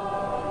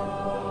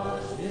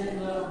washed in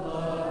the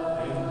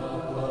blood,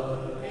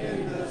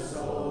 in the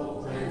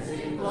soul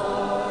cleansing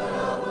blood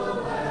of the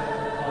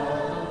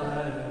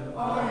Lamb?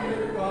 Are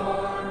your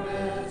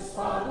garments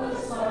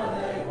spotless?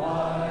 Are they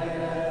white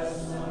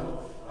as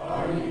snow?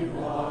 Are you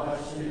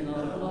washed in the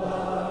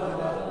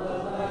blood of the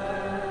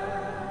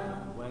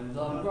Lamb? When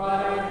the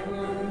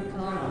bridegroom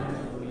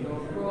comes, will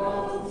your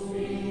robes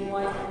be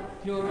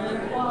white, pure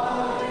and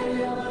white in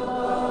the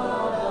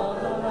blood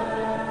of the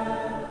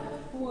Lamb?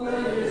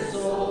 Will your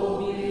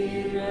soul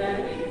be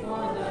ready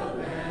for the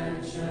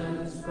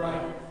mansions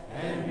bright,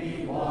 and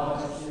be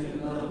washed in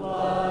the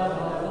blood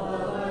of the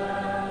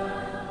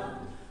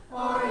Lamb?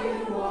 Are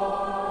you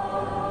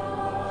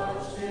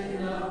washed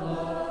in the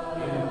blood,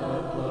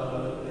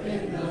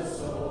 in the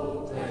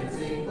soul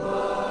cleansing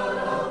blood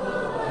of the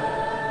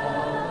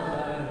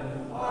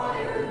Lamb?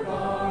 Are your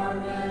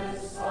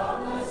garments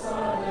spotless?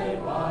 Are they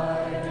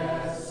white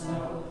as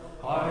snow?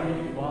 Are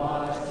you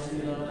washed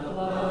in the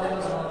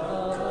blood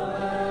of the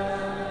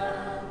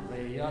Lamb?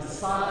 Lay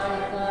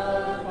aside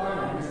the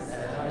garments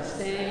that are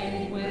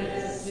stained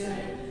with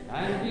sin,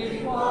 and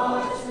be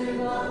washed in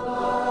the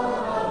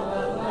blood of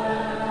the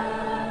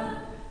Lamb.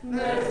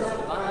 There's a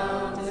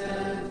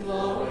fountain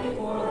flowing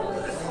for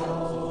the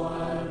soul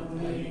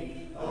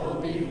unclean. Oh,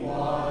 be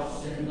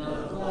washed in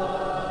the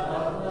blood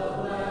of the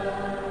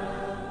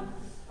Lamb.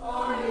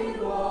 Are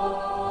you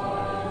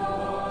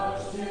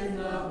washed in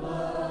the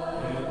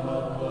blood,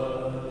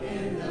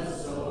 in the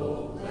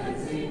soul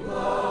cleansing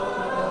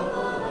blood of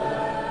the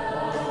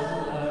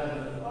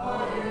Lamb?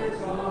 Are your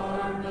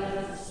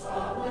garments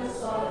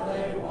spotless? Are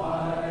they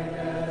white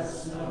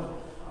as snow?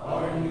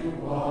 Are you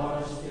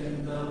washed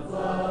in the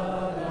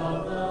blood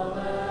of the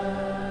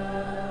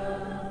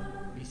Lamb?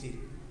 Be seated.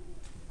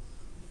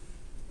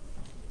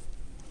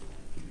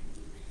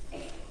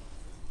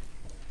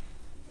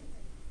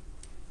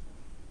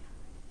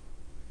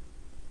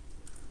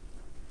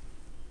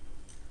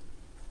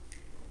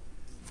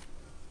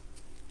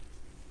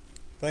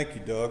 Thank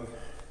you, Doug,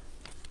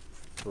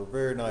 for a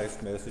very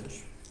nice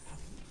message.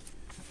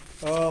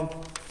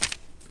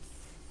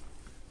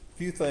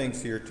 Few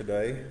things here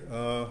today.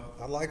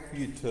 I'd like for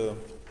you to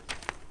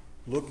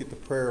look at the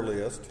prayer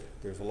list.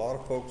 There's a lot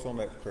of folks on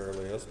that prayer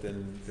list,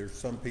 and there's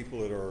some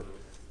people that are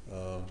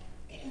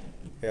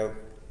have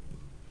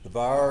the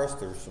virus.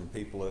 There's some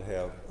people that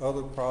have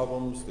other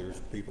problems.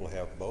 There's people that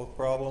have both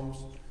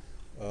problems.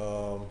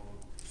 So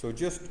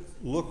just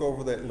look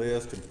over that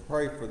list and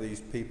pray for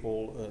these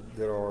people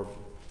that are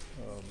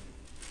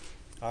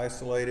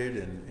isolated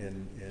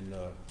and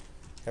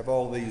have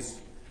all these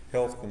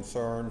health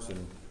concerns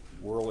and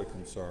worldly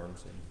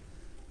concerns.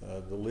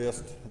 And the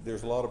list,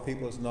 there's a lot of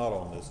people that's not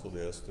on this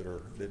list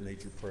that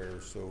need your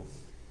prayers. So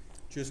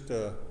just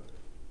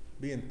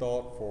be in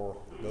thought for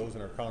those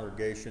in our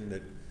congregation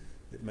that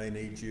may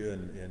need you,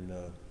 and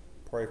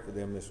pray for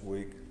them this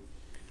week.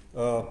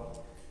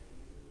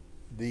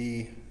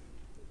 The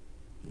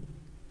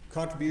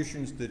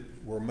contributions that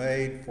were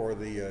made for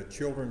the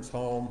children's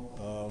home,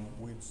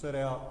 we'd set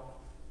out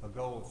a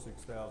goal of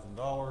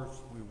 $6,000.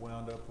 We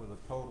wound up with a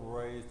total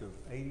raised of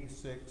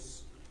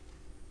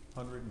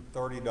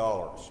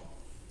 $8,630.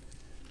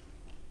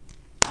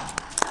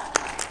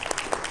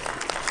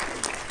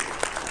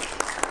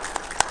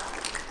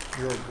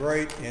 You're a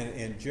great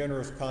and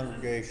generous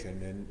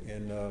congregation,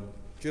 and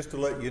just to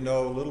let you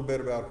know a little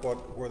bit about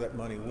where that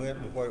money went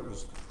and what it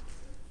was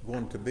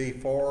going to be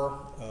for.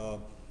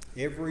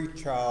 Every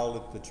child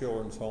at the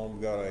children's home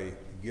got a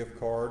gift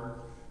card.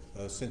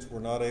 Since we're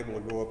not able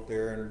to go up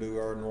there and do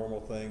our normal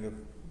thing of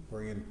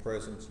bringing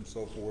presents and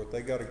so forth,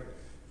 they got a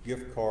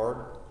gift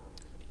card.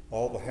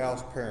 All the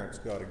house parents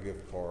got a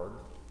gift card.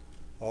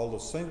 All the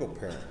single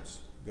parents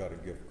got a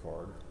gift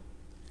card.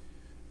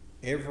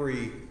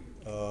 Every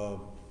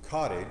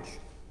cottage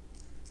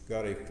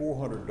got a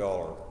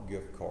 $400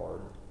 gift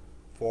card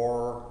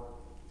for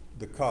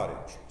the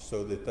cottage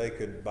so that they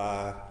could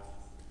buy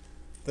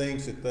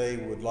things that they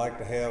would like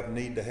to have,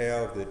 need to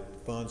have, that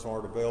funds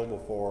aren't available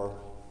for.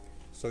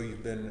 So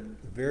you've been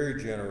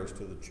very generous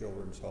to the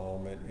children's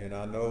home, and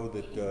I know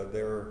that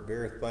they're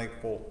very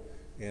thankful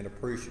and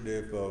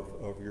appreciative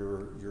of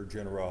your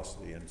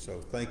generosity, and so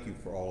thank you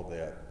for all of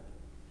that.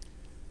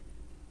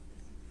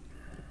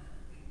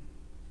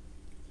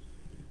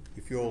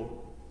 if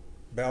you'll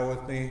bow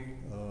with me,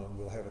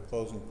 we'll have a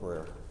closing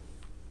prayer.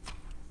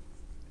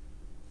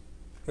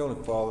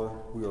 Heavenly Father,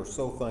 we are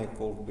so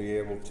thankful to be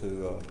able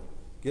to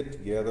get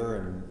together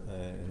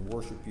and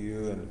worship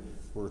you, and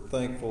we're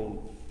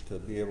thankful to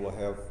be able to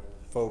have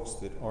folks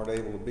that aren't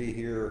able to be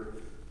here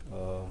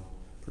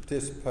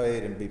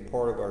participate and be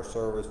part of our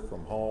service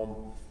from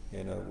home,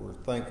 and we're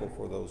thankful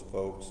for those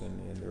folks,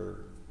 and they're a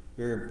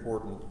very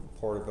important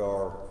part of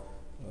our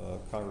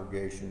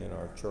congregation in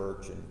our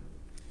church. And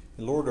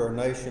Lord, our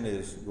nation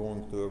is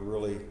going through a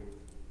really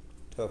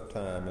tough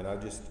time,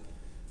 and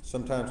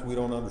sometimes we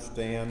don't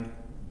understand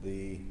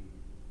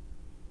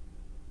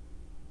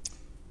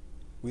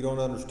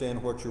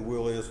what your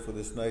will is for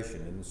this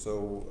nation. And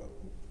so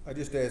I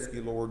just ask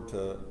you, Lord,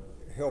 to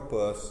help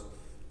us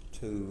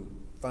to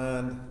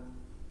find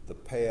the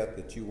path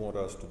that you want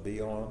us to be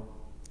on.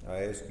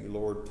 I ask you,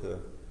 Lord, to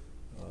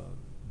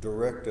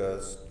direct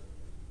us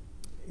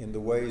in the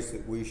ways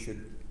that we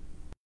should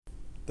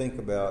think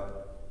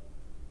about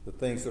the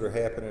things that are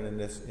happening in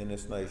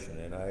this nation.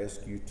 And I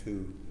ask you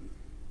to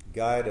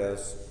guide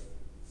us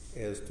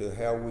as to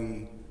how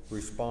we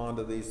respond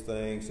to these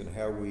things and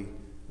how we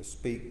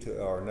speak to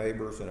our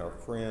neighbors and our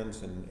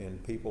friends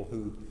and people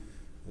who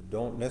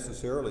don't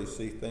necessarily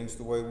see things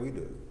the way we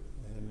do.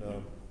 And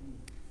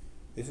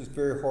this is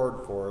very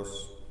hard for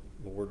us,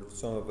 Lord,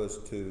 some of us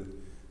to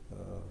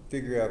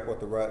figure out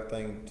what the right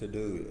thing to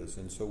do is.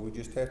 And so we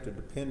just have to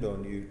depend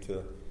on you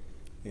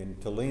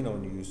to lean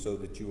on you so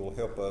that you will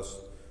help us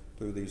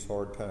through these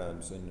hard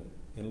times. And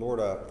Lord,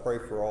 I pray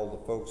for all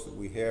the folks that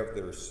we have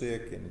that are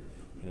sick and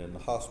in the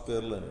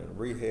hospital and in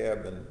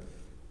rehab and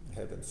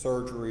having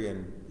surgery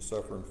and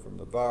suffering from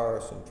the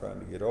virus and trying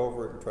to get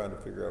over it and trying to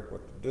figure out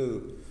what to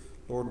do.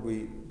 Lord,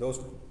 we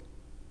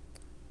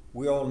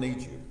all need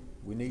you.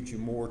 We need you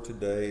more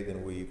today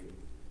than we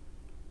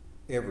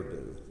ever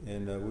do.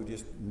 And we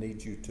just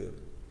need you to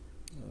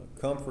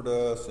comfort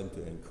us and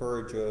to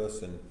encourage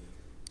us. And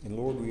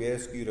Lord, we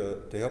ask you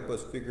to help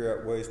us figure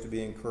out ways to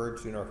be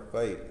encouraged in our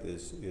faith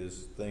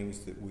as things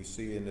that we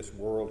see in this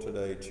world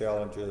today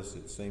challenge us.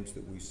 It seems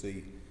that we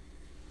see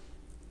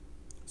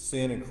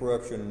sin and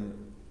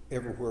corruption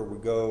everywhere we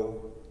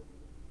go,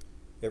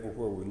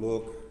 everywhere we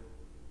look.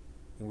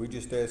 And we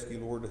just ask you,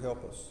 Lord, to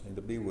help us and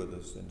to be with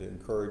us and to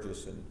encourage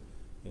us and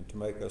to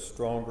make us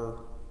stronger.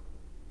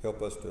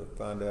 Help us to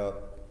find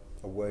out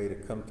a way to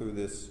come through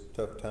this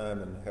tough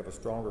time and have a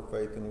stronger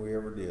faith than we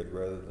ever did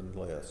rather than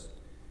less.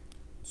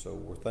 So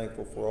we're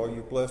thankful for all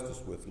you've blessed us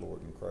with,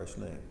 Lord, in Christ's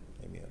name.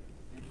 Amen.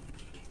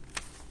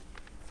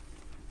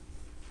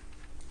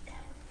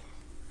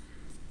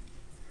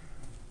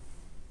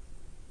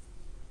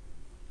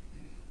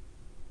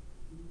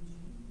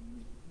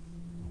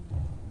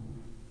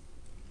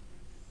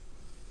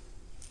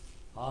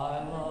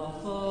 I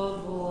love the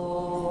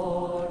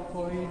Lord,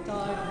 for he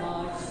died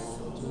my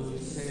soul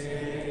to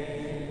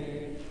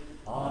save.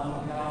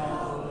 On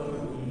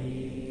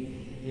Calvary,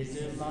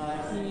 his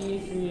life he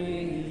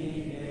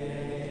freely gave.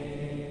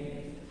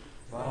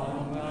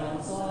 From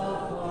realms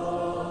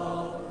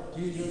above,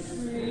 Jesus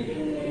freely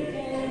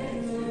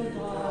came to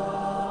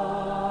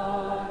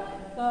die,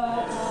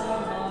 that I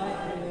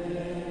might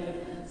live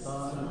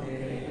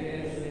someday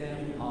with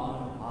him on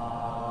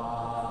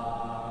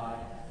high.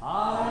 I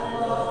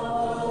love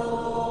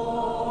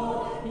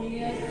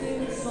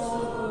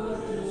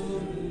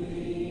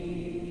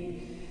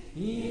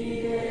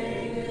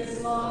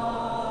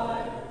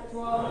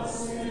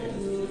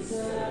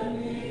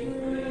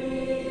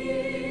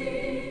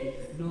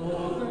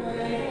no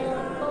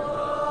greater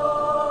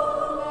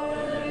love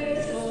than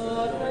this.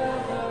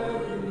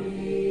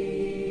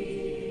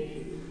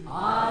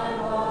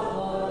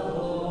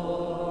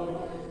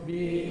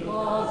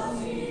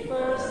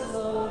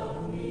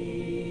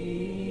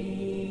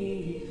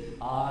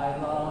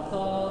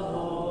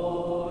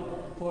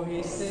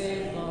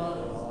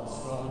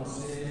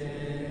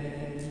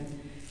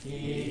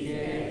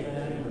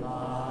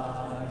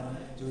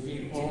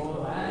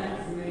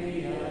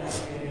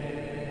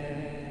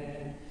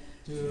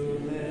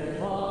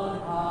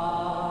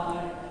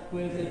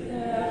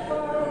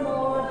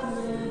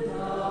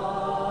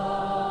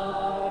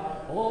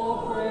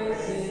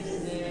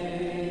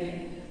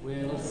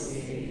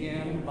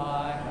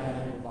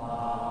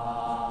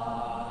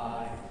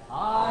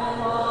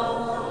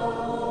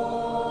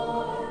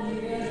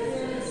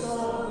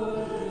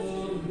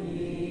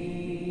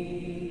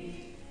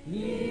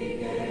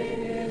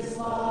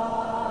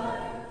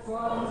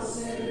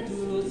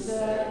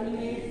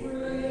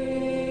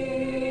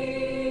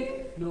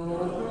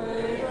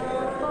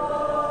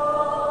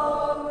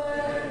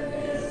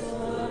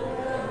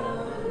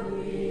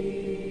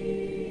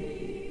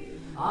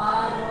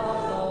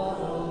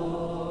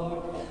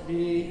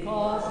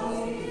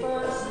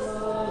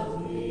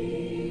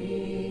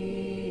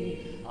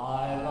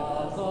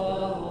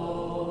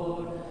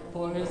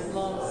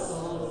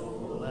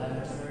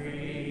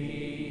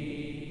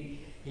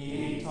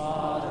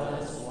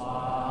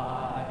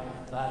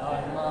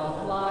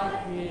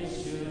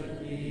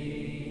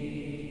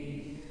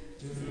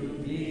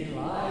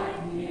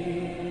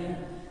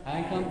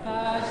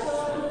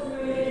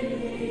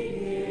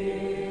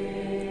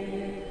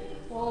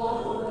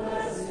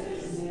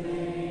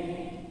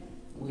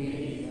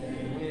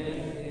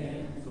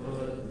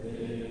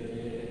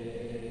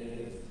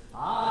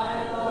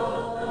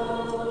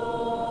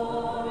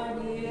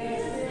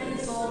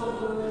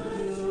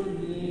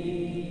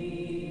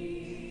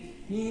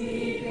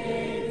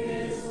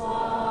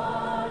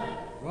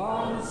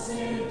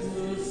 sin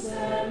to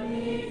set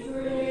me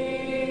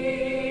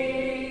free.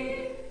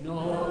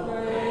 No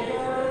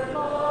greater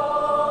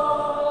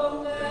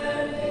love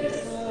than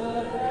this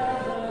could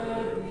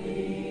ever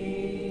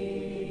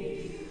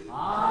be.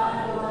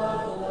 I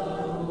love the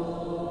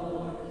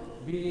Lord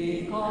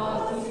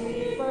because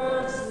He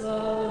first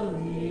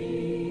loved me.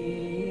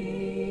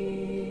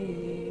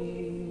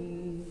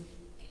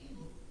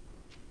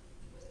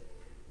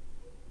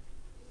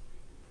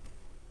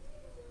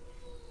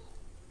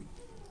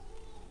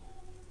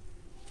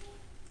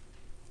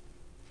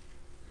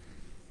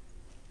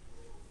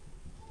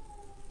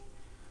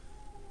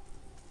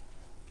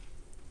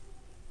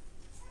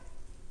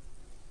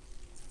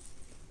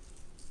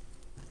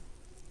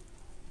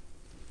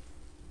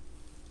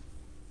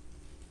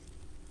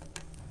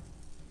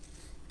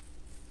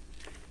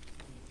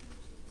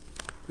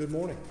 Good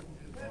morning.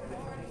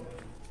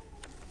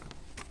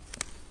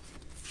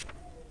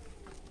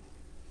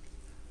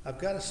 I've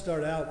got to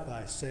start out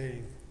by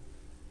saying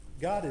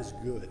God is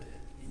good.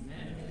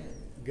 Amen.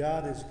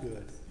 God is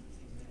good.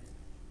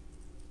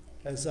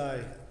 As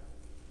I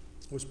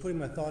was putting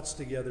my thoughts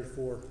together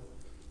for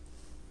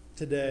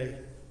today,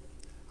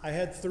 I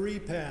had three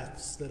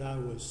paths that I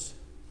was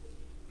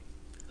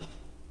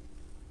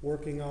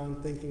working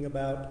on, thinking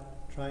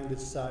about, trying to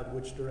decide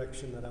which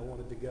direction that I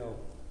wanted to go.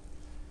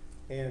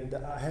 And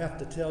I have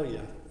to tell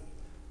you,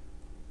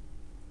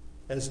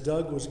 as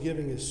Doug was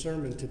giving his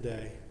sermon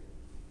today,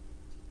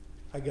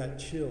 I got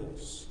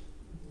chills,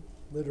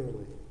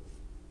 literally.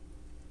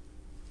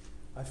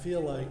 I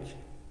feel like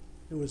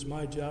it was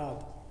my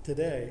job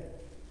today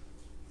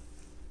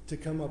to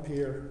come up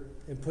here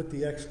and put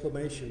the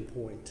exclamation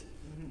point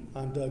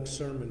on Doug's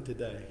sermon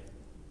today.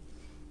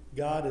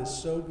 God is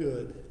so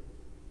good,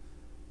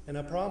 and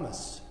I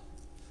promise,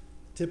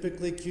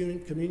 typically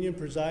communion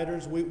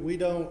presiders, we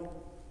don't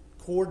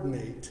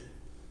coordinate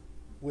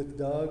with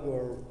Doug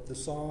or the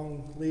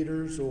song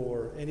leaders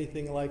or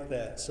anything like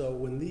that. So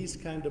when these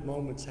kind of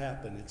moments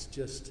happen,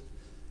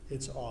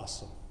 it's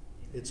awesome.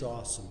 It's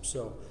awesome.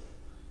 So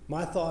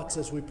my thoughts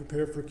as we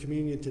prepare for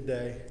communion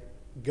today,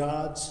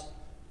 God's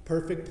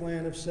perfect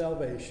plan of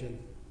salvation.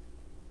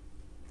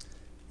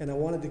 And I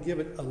wanted to give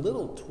it a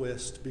little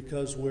twist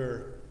because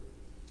we're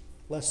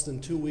less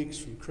than 2 weeks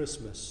from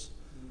Christmas.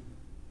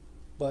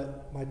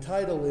 But my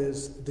title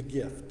is The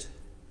Gift.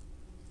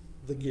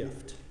 The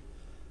gift.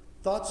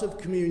 Thoughts of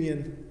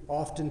communion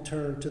often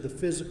turn to the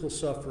physical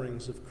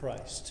sufferings of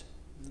Christ.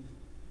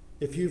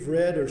 If you've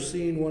read or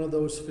seen one of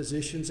those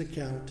physicians'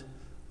 account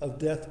of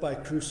death by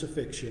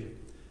crucifixion,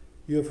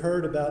 you have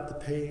heard about the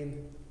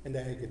pain and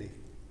agony.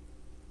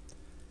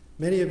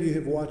 Many of you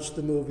have watched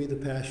the movie The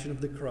Passion of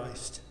the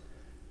Christ,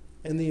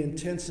 and the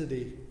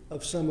intensity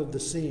of some of the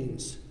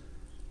scenes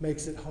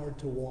makes it hard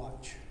to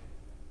watch.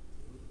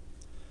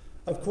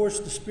 Of course,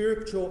 the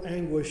spiritual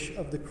anguish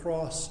of the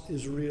cross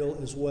is real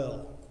as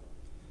well.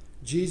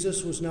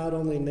 Jesus was not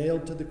only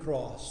nailed to the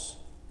cross,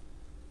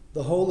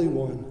 the Holy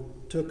One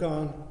took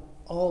on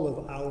all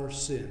of our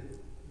sin,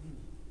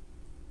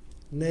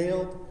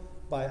 nailed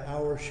by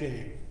our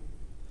shame.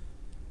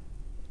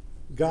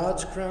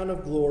 God's crown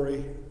of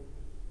glory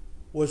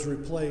was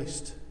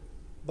replaced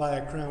by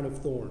a crown of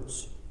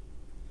thorns,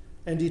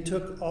 and He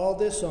took all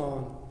this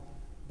on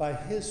by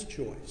His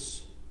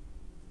choice.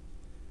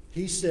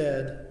 He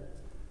said,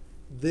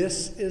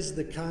 "This is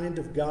the kind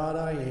of God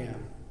I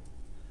am.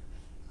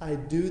 I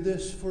do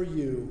this for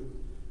you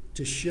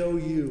to show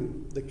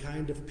you the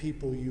kind of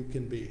people you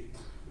can be."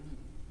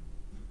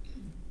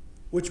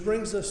 Which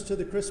brings us to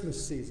the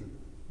Christmas season.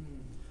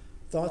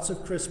 Thoughts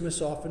of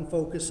Christmas often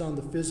focus on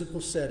the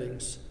physical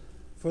settings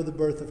for the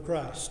birth of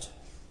Christ.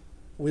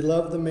 We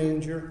love the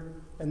manger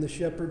and the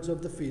shepherds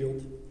of the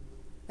field,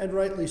 and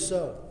rightly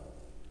so.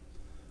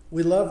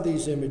 We love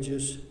these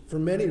images for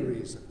many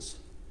reasons.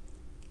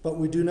 But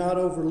we do not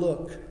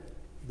overlook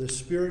the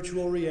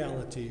spiritual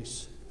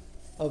realities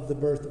of the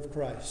birth of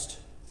Christ.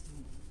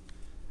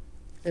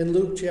 In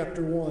Luke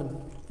chapter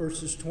 1,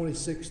 verses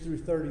 26 through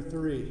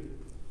 33,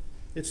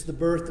 it's the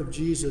birth of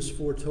Jesus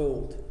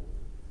foretold.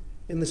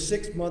 In the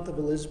 6th month of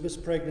Elizabeth's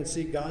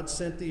pregnancy, God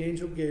sent the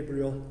angel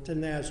Gabriel to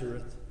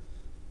Nazareth,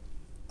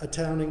 a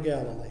town in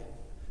Galilee,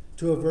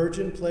 to a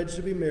virgin pledged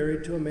to be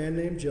married to a man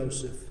named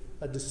Joseph,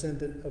 a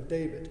descendant of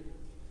David.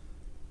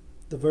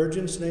 The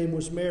virgin's name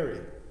was Mary.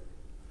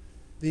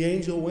 The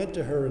angel went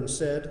to her and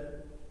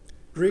said,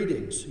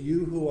 "Greetings,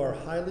 you who are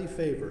highly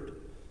favored.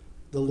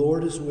 The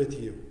Lord is with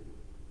you."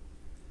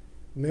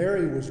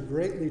 Mary was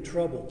greatly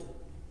troubled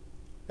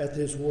at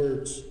his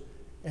words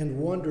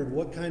and wondered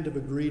what kind of a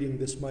greeting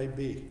this might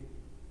be.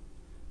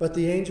 But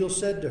the angel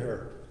said to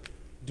her,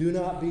 "Do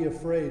not be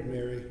afraid,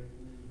 Mary.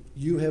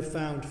 You have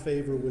found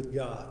favor with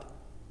God.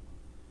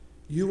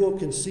 You will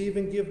conceive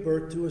and give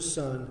birth to a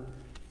son,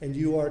 and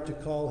you are to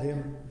call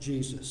him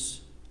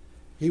Jesus.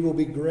 He will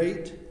be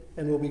great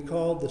and will be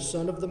called the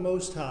Son of the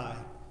Most High.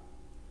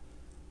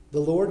 The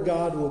Lord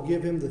God will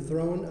give him the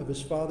throne of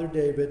his father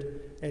David,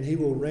 and he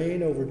will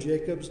reign over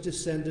Jacob's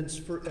descendants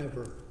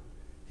forever.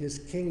 His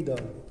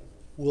kingdom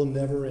will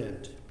never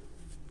end."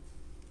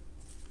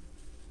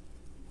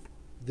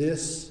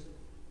 This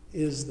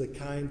is the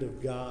kind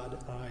of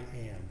God I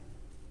am.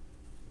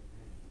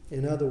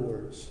 In other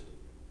words,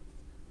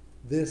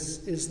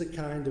 this is the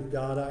kind of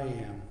God I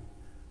am.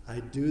 I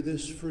do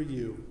this for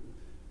you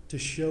to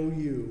show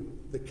you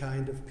the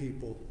kind of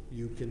people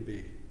you can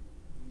be.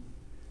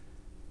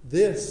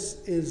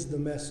 This is the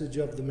message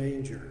of the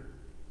manger.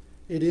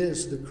 It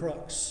is the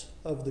crux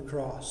of the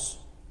cross.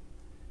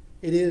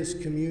 It is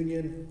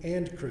communion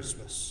and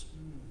Christmas,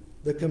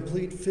 the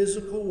complete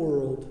physical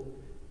world,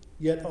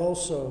 yet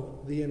also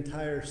the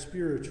entire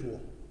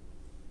spiritual.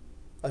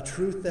 A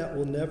truth that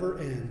will never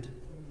end,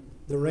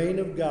 the reign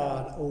of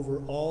God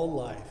over all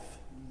life,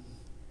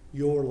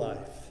 your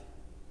life.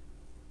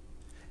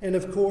 And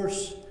of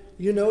course,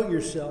 you know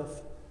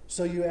yourself,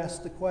 so you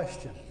ask the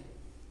question,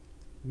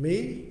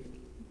 me?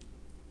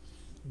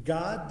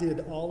 God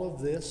did all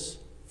of this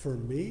for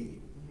me?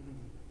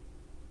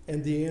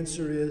 And the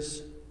answer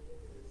is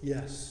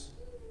yes.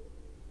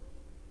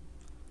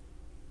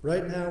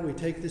 Right now, we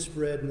take this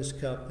bread and this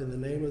cup in the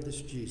name of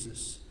this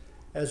Jesus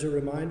as a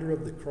reminder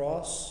of the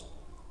cross,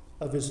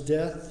 of his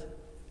death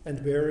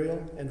and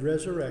burial and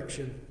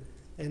resurrection,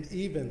 and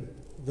even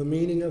the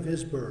meaning of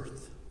his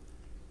birth.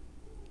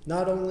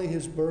 Not only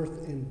his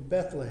birth in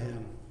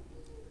Bethlehem,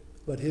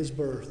 but his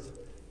birth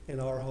in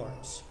our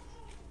hearts.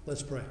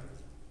 Let's pray.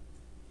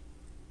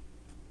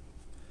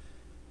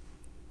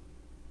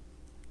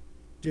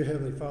 Dear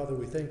Heavenly Father,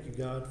 we thank you,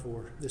 God,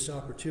 for this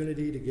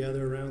opportunity to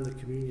gather around the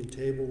communion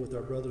table with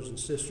our brothers and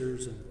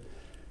sisters. And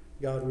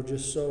God, we're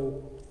just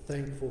so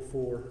thankful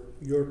for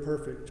your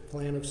perfect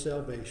plan of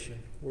salvation.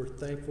 We're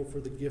thankful for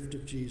the gift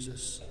of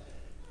Jesus.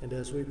 And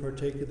as we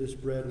partake of this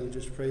bread, we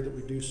just pray that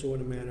we do so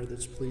in a manner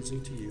that's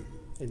pleasing to you.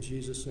 In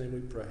Jesus' name we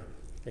pray.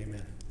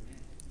 Amen.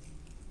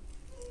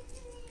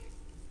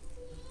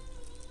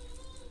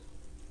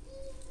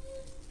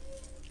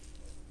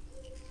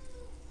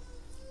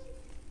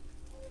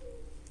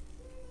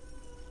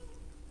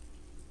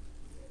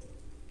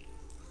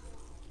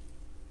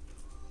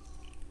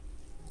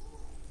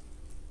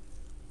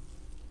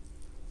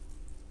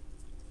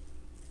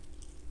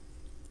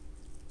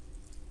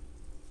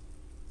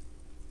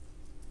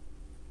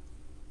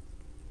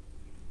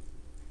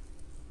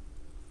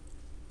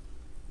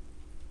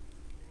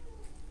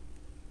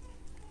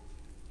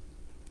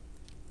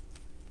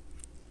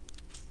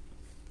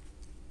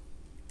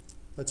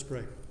 Let's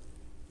pray.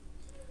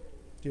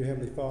 Dear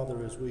Heavenly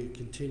Father, as we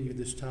continue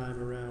this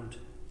time around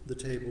the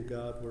table,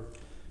 God, we're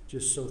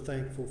just so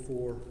thankful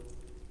for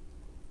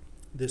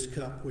this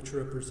cup, which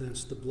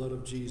represents the blood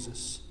of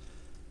Jesus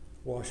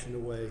washing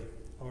away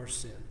our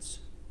sins.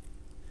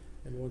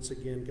 And once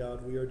again,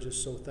 God, we are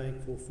just so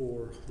thankful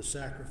for the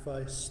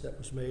sacrifice that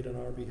was made on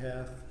our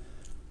behalf.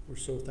 We're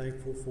so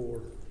thankful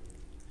for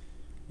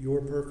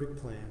your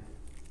perfect plan.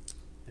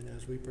 And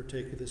as we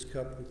partake of this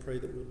cup, we pray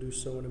that we'll do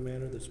so in a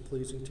manner that's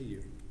pleasing to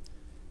you.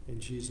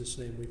 In Jesus'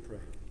 name we pray.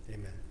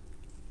 Amen.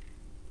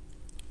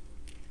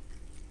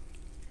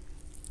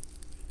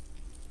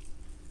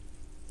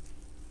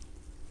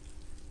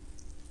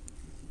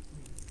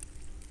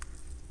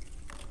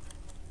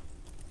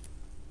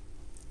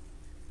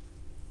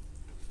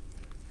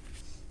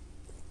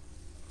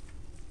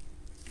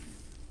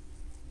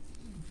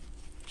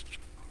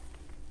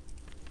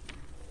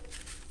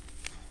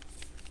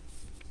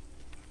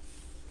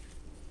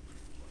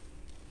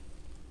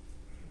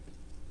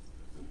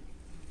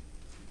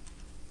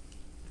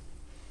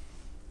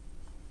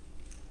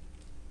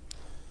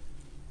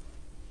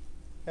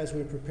 As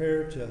we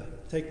prepare to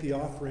take the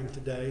offering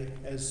today,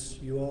 as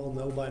you all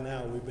know by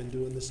now, we've been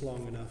doing this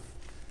long enough.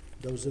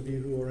 Those of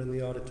you who are in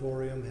the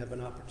auditorium have an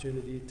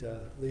opportunity to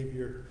leave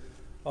your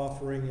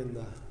offering in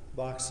the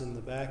box in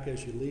the back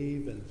as you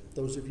leave. And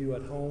those of you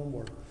at home,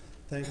 we're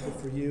thankful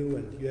for you,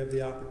 and you have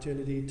the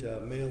opportunity to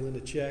mail in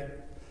a check,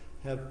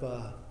 have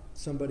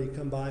somebody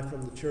come by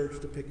from the church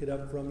to pick it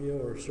up from you,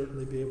 or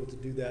certainly be able to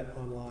do that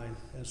online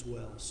as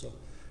well. So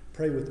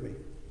pray with me.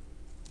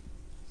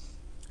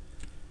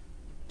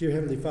 Dear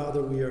Heavenly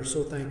Father, we are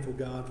so thankful,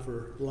 God,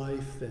 for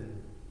life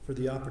and for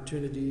the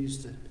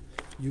opportunities that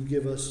you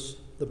give us,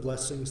 the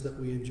blessings that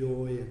we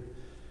enjoy. And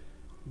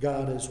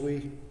God, as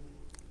we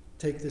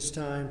take this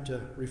time to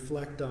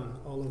reflect on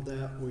all of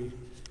that, we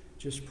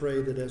just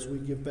pray that as we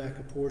give back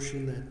a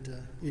portion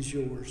that is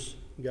yours,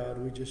 God,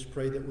 we just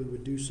pray that we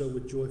would do so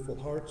with joyful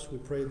hearts. We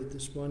pray that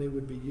this money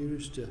would be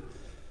used to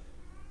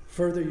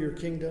further your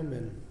kingdom,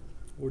 and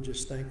we're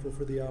just thankful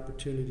for the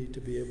opportunity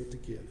to be able to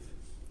give.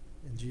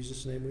 In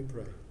Jesus' name we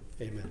pray.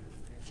 Amen.